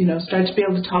of, start to be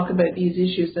able to talk about these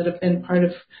issues that have been part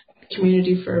of the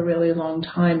community for a really long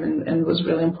time, and it was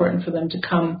really important for them to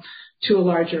come to a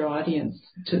larger audience,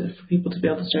 for people to be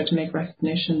able to start to make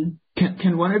recognition.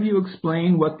 Can one of you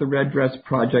explain what the Red Dress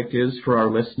Project is for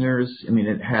our listeners? I mean,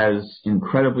 it has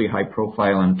incredibly high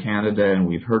profile in Canada, and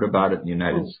we've heard about it in the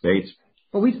United States.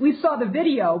 Well, we saw the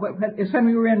video, but it's when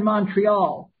we were in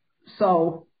Montreal.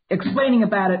 So explaining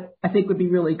about it, I think, would be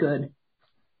really good.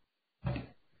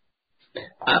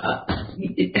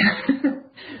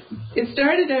 It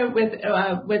started out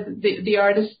with the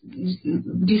artist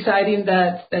deciding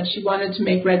that she wanted to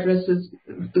make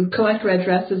collect red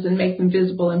dresses and make them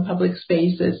visible in public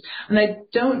spaces. And I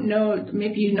don't know,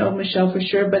 maybe you know, Michelle, for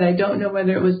sure, but I don't know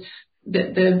whether it was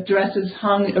the dresses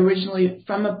hung originally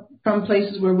from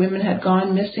places where women had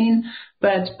gone missing,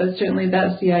 but certainly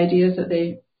that's the idea, that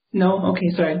they. No?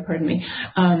 Okay, sorry, pardon me.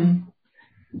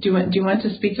 Do you want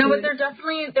to speak to No, but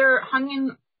they're hung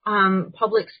in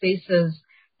public spaces,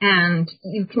 and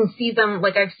you can see them,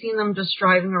 like I've seen them just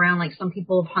driving around, like some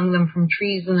people have hung them from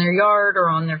trees in their yard or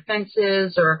on their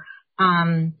fences or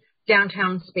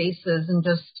downtown spaces, and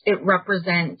just it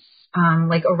represents,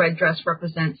 like a red dress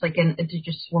represents like an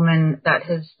Indigenous woman that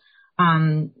has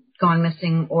gone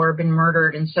missing or been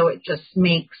murdered, and so it just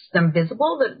makes them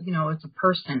visible that it's a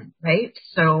person, right?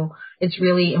 So it's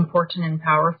really important and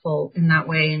powerful in that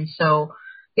way. And so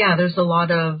there's a lot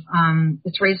of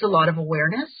it's raised a lot of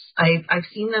awareness. I've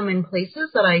seen them in places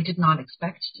that I did not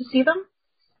expect to see them.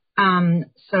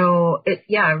 So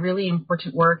really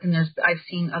important work. And I've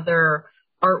seen other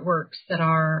artworks that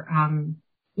are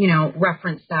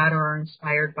reference that or are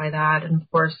inspired by that. And of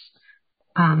course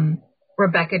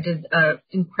Rebecca did an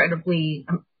incredibly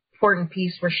important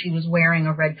piece where she was wearing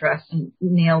a red dress and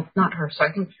I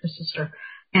think her sister,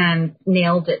 and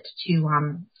nailed it to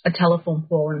a telephone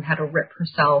pole and had to rip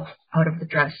herself out of the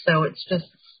dress. So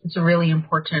it's a really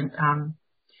important,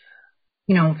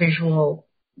 visual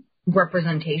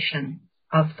representation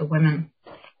of the women.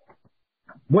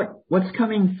 What's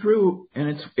coming through,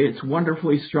 and it's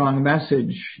wonderfully strong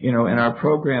message, in our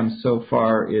program so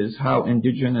far, is how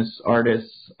Indigenous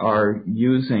artists are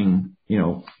using,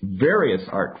 various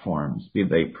art forms, be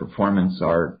they performance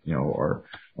art, or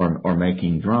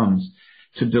making drums,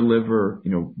 to deliver,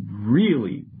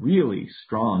 really, really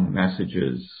strong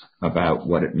messages about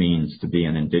what it means to be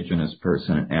an Indigenous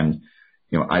person. And,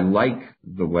 I like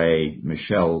the way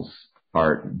Michelle's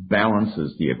art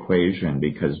balances the equation,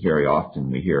 because very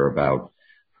often we hear about,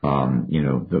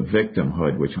 the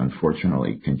victimhood, which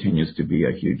unfortunately continues to be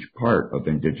a huge part of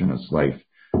Indigenous life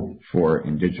for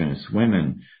Indigenous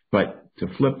women. But to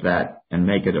flip that and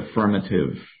make it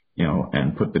affirmative,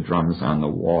 and put the drums on the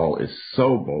wall is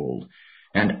so bold.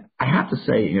 And I have to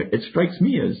say, it strikes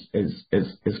me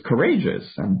as courageous.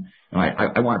 And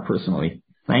I want to personally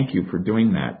thank you for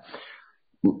doing that.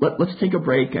 Let's take a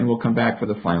break, and we'll come back for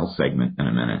the final segment in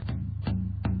a minute.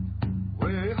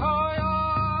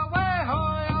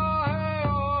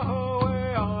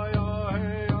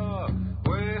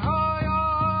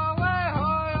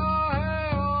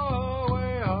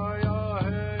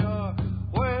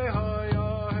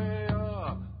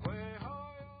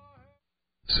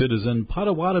 Citizen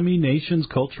Potawatomi Nation's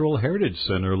Cultural Heritage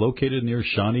Center, located near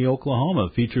Shawnee, Oklahoma,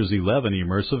 features 11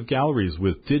 immersive galleries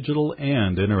with digital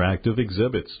and interactive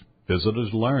exhibits. Visitors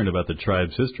learn about the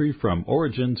tribe's history from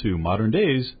origin to modern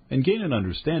days and gain an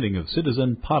understanding of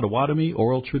Citizen Potawatomi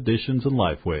oral traditions and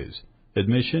lifeways.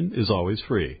 Admission is always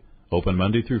free. Open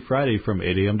Monday through Friday from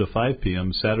 8 a.m. to 5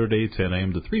 p.m., Saturday 10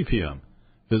 a.m. to 3 p.m.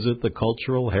 Visit the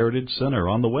Cultural Heritage Center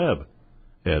on the web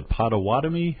at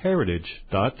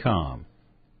PotawatomiHeritage.com.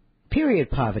 Period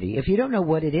poverty. If you don't know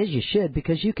what it is, you should,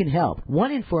 because you can help.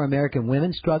 1 in 4 American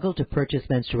women struggle to purchase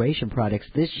menstruation products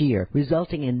this year,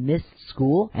 resulting in missed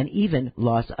school and even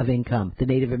loss of income. The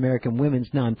Native American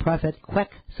women's nonprofit, Queck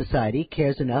Society,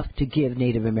 cares enough to give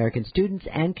Native American students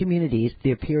and communities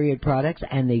their period products,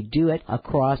 and they do it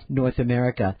across North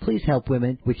America. Please help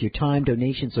women with your time,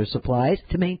 donations, or supplies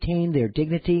to maintain their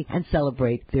dignity and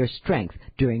celebrate their strength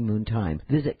during moontime.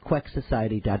 Visit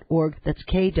quecksociety.org. That's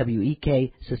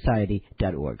KWEK Society.org.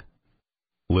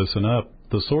 Listen up.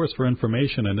 The source for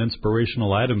information and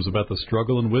inspirational items about the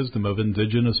struggle and wisdom of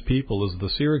Indigenous people is the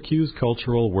Syracuse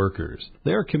Cultural Workers.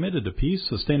 They are committed to peace,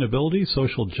 sustainability,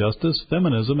 social justice,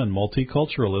 feminism, and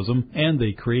multiculturalism, and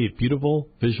they create beautiful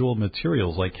visual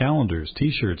materials like calendars,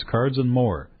 T-shirts, cards, and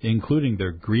more, including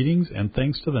their Greetings and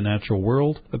Thanks to the Natural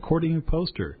World accordion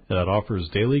poster that offers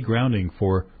daily grounding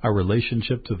for our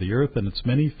relationship to the earth and its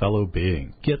many fellow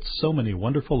beings. Get so many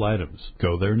wonderful items.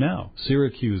 Go there now.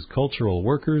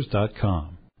 SyracuseCulturalWorkers.com.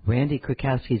 Randy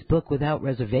Krakowski's book, Without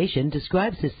Reservation,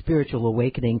 describes his spiritual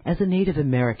awakening as a Native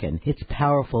American. It's a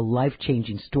powerful,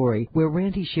 life-changing story where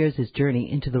Randy shares his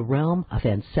journey into the realm of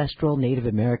ancestral Native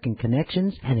American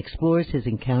connections and explores his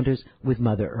encounters with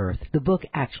Mother Earth. The book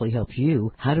actually helps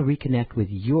you how to reconnect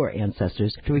with your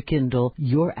ancestors to rekindle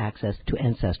your access to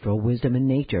ancestral wisdom and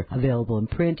nature. Available in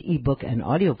print, ebook, and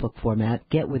audiobook format.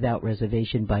 Get Without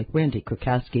Reservation by Randy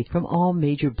Krakowski from all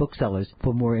major booksellers.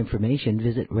 For more information,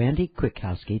 visit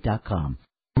randykrakowski.com.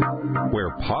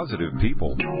 Where positive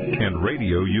people and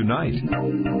radio unite.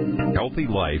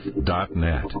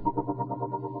 HealthyLife.net.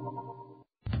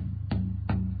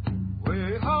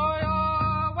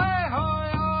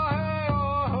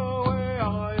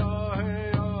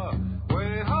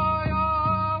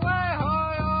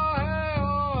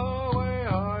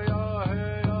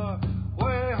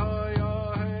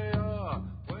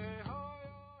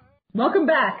 Welcome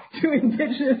back to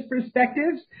Indigenous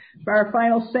Perspectives for our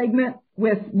final segment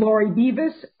with Lori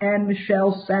Beavis and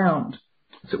Michelle Sound.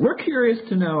 So we're curious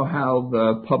to know how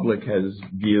the public has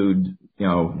viewed,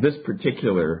 this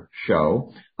particular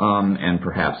show, and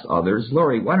perhaps others.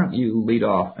 Lori, why don't you lead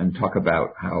off and talk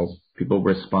about how people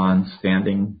respond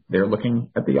standing there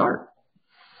looking at the art?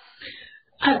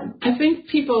 I think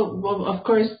people, well, of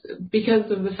course, because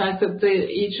of the fact that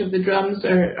each of the drums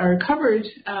are covered,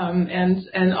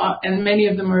 and many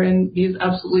of them are in these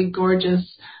absolutely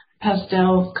gorgeous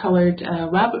pastel-colored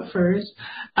rabbit furs,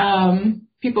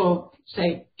 people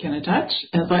say, "Can I touch?"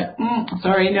 And it's like,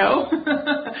 sorry, no.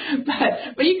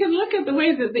 but you can look at the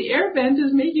way that the air vent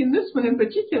is making this one in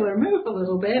particular move a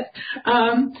little bit.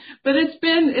 But it's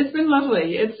been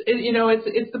lovely. It's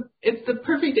the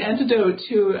perfect antidote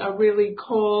to a really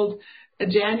cold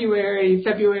January,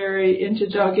 February into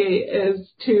Joggé,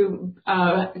 is to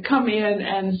come in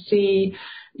and see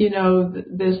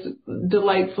this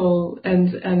delightful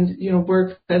and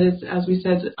work that is, as we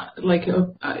said, like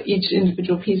each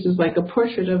individual piece is like a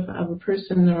portrait of a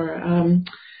person, or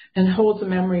and holds a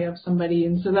memory of somebody,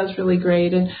 and so that's really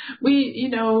great. And we,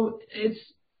 it's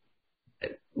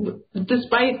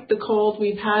despite the cold,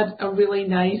 we've had a really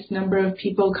nice number of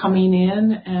people coming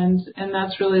in, and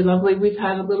that's really lovely. We've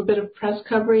had a little bit of press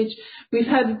coverage. We've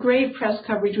had great press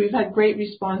coverage. We've had great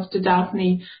response to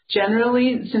Daphne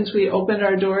generally since we opened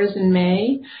our doors in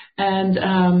May, and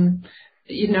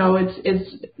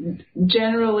it's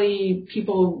generally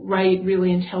people write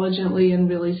really intelligently and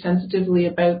really sensitively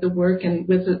about the work, and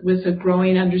with a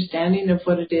growing understanding of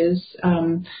what it is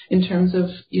in terms of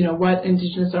what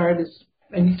Indigenous art is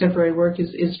and contemporary work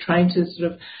is trying to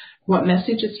sort of, what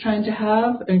message it's trying to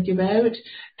have and give out.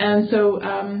 And so,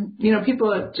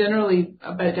 people generally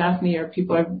about Daphne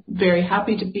people are very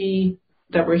happy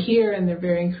that we're here, and they're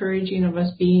very encouraging of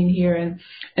us being here, and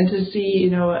to see,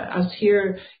 us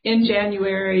here in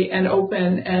January and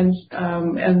open and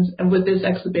with this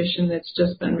exhibition, it's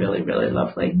just been really, really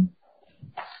lovely.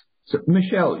 So,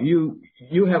 Michelle, you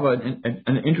have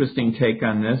an interesting take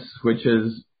on this, which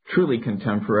is truly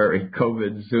contemporary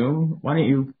COVID Zoom. Why don't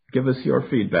you give us your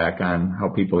feedback on how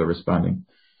people are responding?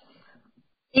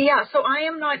 Yeah, so I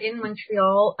am not in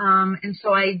Montreal, and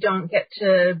so I don't get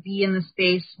to be in the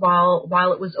space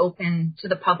while it was open to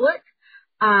the public.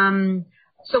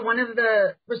 So one of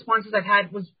the responses I've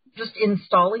had was just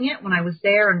installing it when I was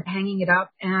there and hanging it up,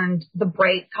 and the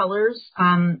bright colors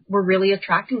were really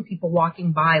attracting people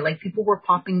walking by. Like people were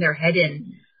popping their head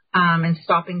in and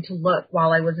stopping to look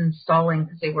while I was installing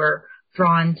because they were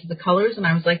drawn to the colors. And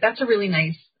I was like, that's a really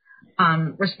nice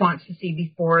response to see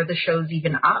before the show's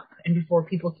even up and before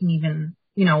people can even,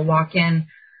 walk in.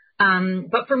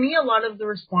 But for me, a lot of the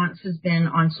response has been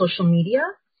on social media.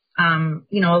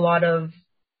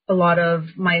 A lot of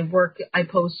my work I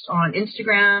post on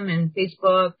Instagram and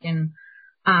Facebook, and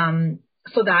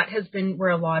so that has been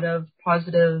where a lot of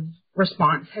positive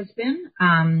response has been,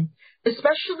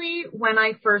 especially when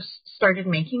I first started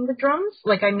making the drums.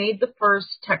 Like I made the first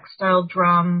textile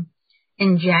drum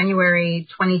in January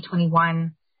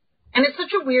 2021, and it's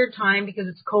such a weird time because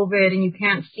it's COVID and you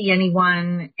can't see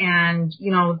anyone, and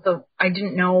I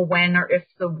didn't know when or if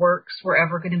the works were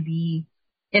ever going to be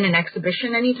in an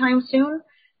exhibition anytime soon.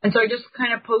 And so I just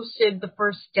kind of posted the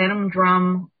first denim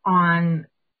drum on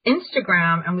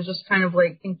Instagram and was just kind of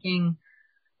like thinking,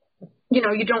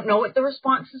 you don't know what the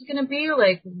response is going to be.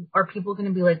 Like, are people going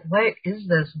to be like, what is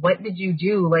this? What did you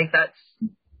do? Like,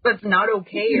 that's not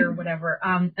okay or whatever.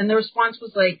 And the response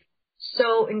was like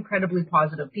so incredibly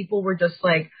positive. People were just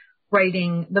like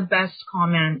writing the best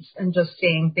comments and just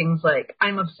saying things like,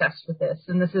 I'm obsessed with this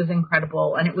and this is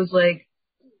incredible. And it was like,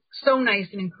 so nice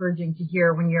and encouraging to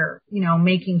hear when you're,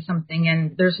 making something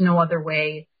and there's no other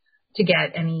way to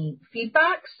get any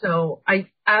feedback. So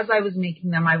as I was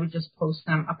making them, I would just post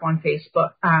them up on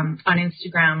Facebook, on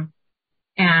Instagram,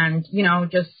 and,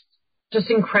 just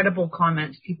incredible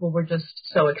comments. People were just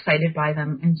so excited by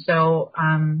them. And so,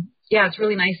 it's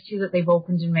really nice too that they've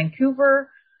opened in Vancouver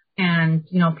and,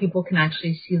 people can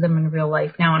actually see them in real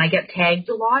life now. And I get tagged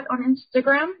a lot on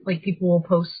Instagram. Like people will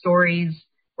post stories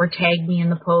or tag me in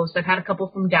the post. I've had a couple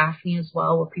from Daphne as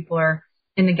well where people are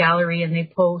in the gallery and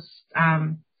they post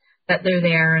that they're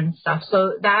there and stuff.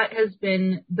 So that has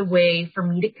been the way for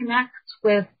me to connect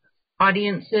with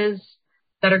audiences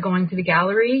that are going to the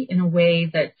gallery in a way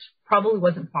that probably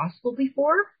wasn't possible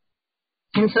before.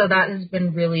 And so that has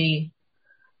been really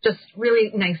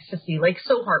nice to see, like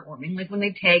so heartwarming. Like when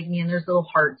they tag me and there's little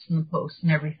hearts in the post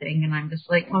and everything. And I'm just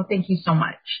like, oh, thank you so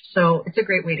much. So it's a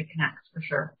great way to connect for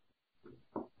sure.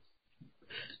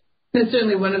 That's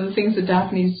certainly one of the things that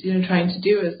Daphne's trying to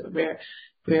do is we're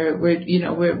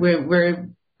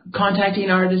contacting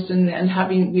artists and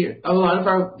having a lot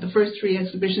of the first 3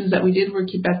 exhibitions that we did were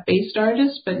Quebec-based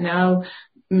artists, but now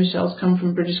Michelle's come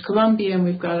from British Columbia and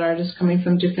we've got artists coming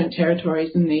from different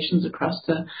territories and nations across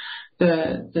the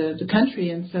country,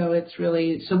 and so it's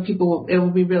really it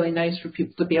will be really nice for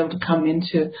people to be able to come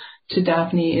into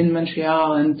Daphne in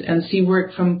Montreal and see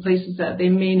work from places that they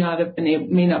may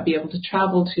not be able to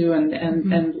travel to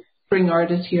and bring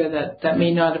artists here that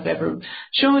may not have ever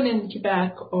shown in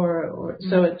Quebec or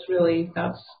so it's really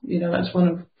that's one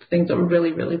of the things that we're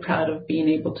really, really proud of being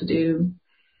able to do.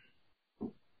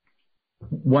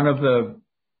 One of the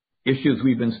issues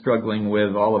we've been struggling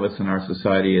with, all of us in our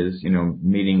society, is,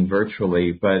 meeting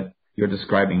virtually, but you're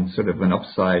describing sort of an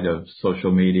upside of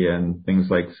social media and things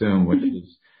like Zoom, which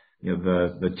is,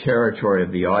 the territory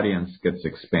of the audience gets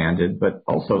expanded, but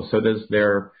also so does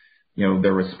their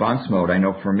response mode. I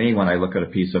know for me, when I look at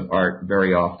a piece of art,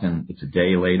 very often it's a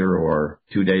day later or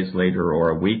 2 days later or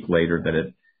a week later that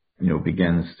it,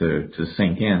 begins to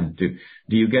sink in.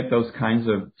 Do you get those kinds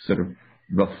of sort of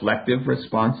reflective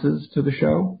responses to the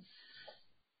show?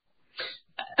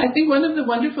 I think one of the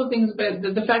wonderful things about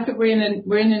the fact that we're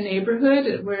in a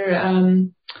neighborhood where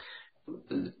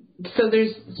it's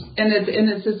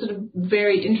a sort of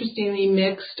very interestingly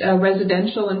mixed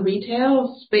residential and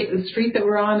retail street that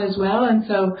we're on as well, and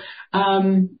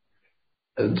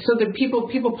so that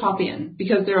people pop in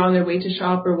because they're on their way to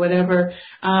shop or whatever.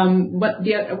 One of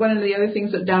the other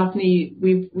things that Daphne,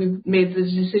 we've made the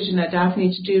decision at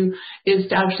Daphne to do is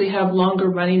to actually have longer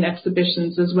running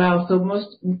exhibitions as well. So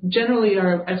generally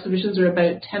our exhibitions are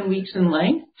about 10 weeks in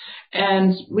length,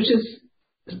 and which is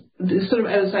sort of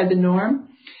outside the norm.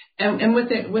 And what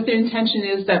the intention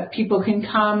is that people can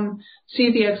come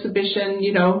see the exhibition.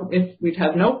 If we'd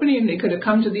had an opening, they could have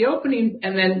come to the opening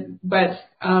and then, but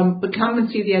come and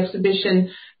see the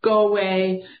exhibition, go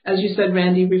away, as you said,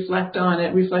 Randy, reflect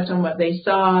on what they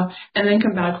saw, and then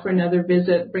come back for another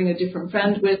visit, bring a different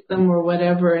friend with them or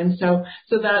whatever. And so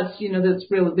that's, that's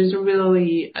really, there's a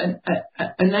really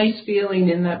a nice feeling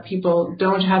in that people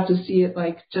don't have to see it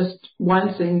like just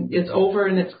once and it's over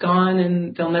and it's gone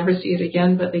and they'll never see it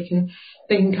again, but they can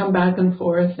come back and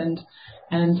forth and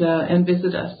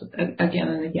visit us again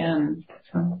and again.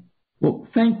 So. Well,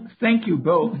 thank you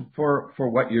both for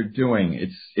what you're doing.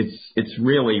 It's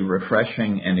really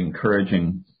refreshing and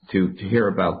encouraging to hear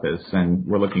about this, and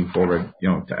we're looking forward,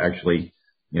 to actually,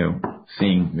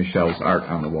 seeing Michelle's art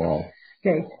on the wall.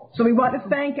 Okay, so we want to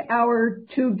thank our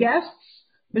two guests,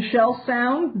 Michelle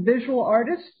Sound, visual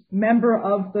artist, member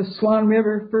of the Swan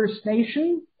River First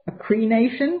Nation, a Cree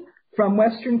Nation from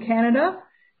Western Canada,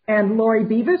 and Lori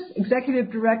Beavis,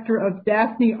 executive director of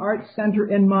Daphne Arts Center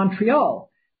in Montreal.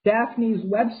 Daphne's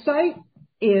website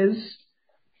is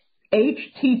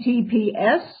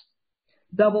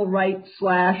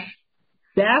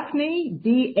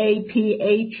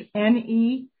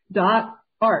https://Daphne,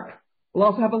 DAPHNE.art. We'll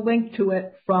also have a link to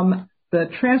it from the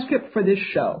transcript for this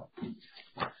show.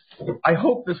 I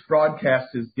hope this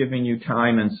broadcast is giving you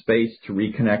time and space to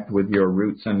reconnect with your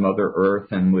roots and Mother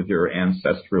Earth and with your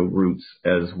ancestral roots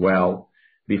as well.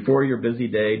 Before your busy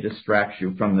day distracts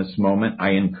you from this moment,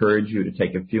 I encourage you to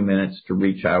take a few minutes to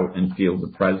reach out and feel the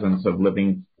presence of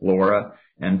living flora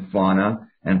and fauna,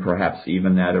 and perhaps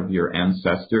even that of your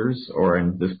ancestors, or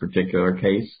in this particular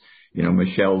case,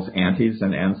 Michelle's aunties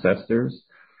and ancestors.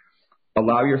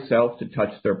 Allow yourself to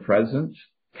touch their presence,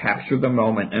 capture the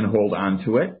moment and hold on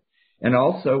to it. And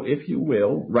also, if you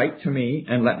will, write to me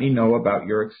and let me know about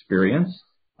your experience.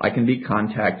 I can be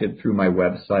contacted through my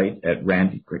website at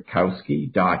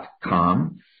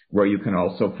randykwiatkowski.com, where you can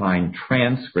also find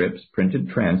transcripts, printed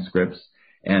transcripts,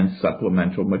 and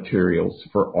supplemental materials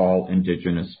for all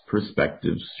Indigenous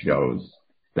Perspectives shows.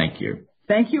 Thank you.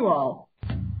 Thank you all.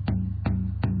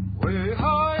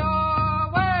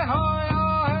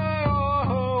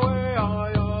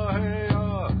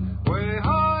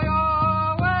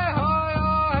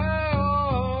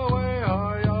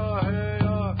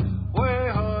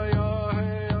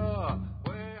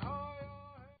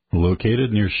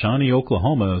 Located near Shawnee,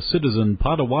 Oklahoma, Citizen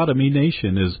Potawatomi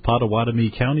Nation is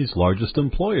Potawatomi County's largest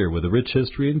employer with a rich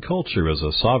history and culture as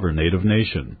a sovereign Native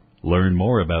nation. Learn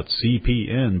more about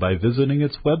CPN by visiting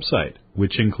its website,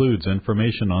 which includes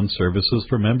information on services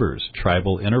for members,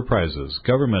 tribal enterprises,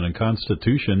 government and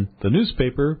constitution, the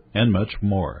newspaper, and much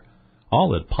more.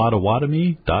 All at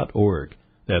Potawatomi.org.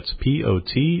 That's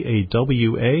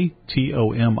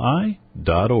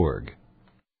POTAWATOMI.org.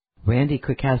 Randy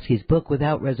Kwiatkowski's book,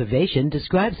 Without Reservation,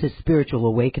 describes his spiritual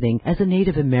awakening as a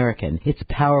Native American. It's a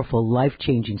powerful,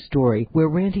 life-changing story where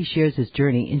Randy shares his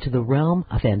journey into the realm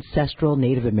of ancestral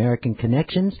Native American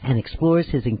connections and explores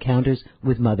his encounters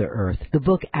with Mother Earth. The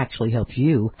book actually helps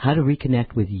you how to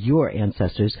reconnect with your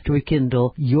ancestors to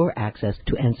rekindle your access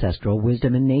to ancestral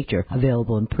wisdom and nature.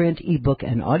 Available in print, ebook,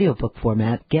 and audiobook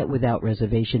format, Get Without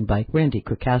Reservation by Randy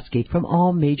Kwiatkowski from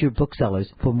all major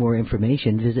booksellers. For more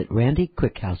information, visit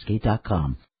randykwiatkowski.com.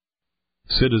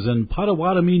 Citizen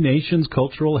Potawatomi Nation's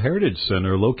Cultural Heritage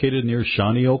Center, located near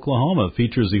Shawnee, Oklahoma,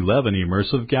 features 11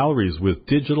 immersive galleries with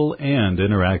digital and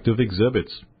interactive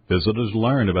exhibits. Visitors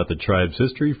learn about the tribe's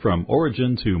history from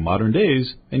origin to modern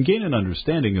days and gain an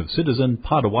understanding of Citizen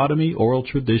Potawatomi oral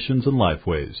traditions and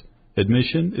lifeways.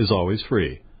 Admission is always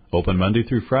free. Open Monday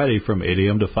through Friday from 8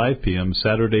 a.m. to 5 p.m.,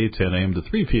 Saturday 10 a.m. to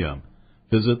 3 p.m.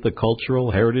 Visit the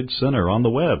Cultural Heritage Center on the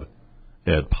web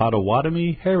at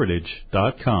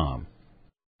PotawatomiHeritage.com.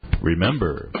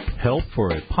 Remember, help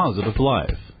for a positive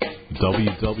life.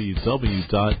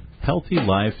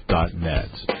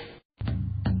 www.healthylife.net.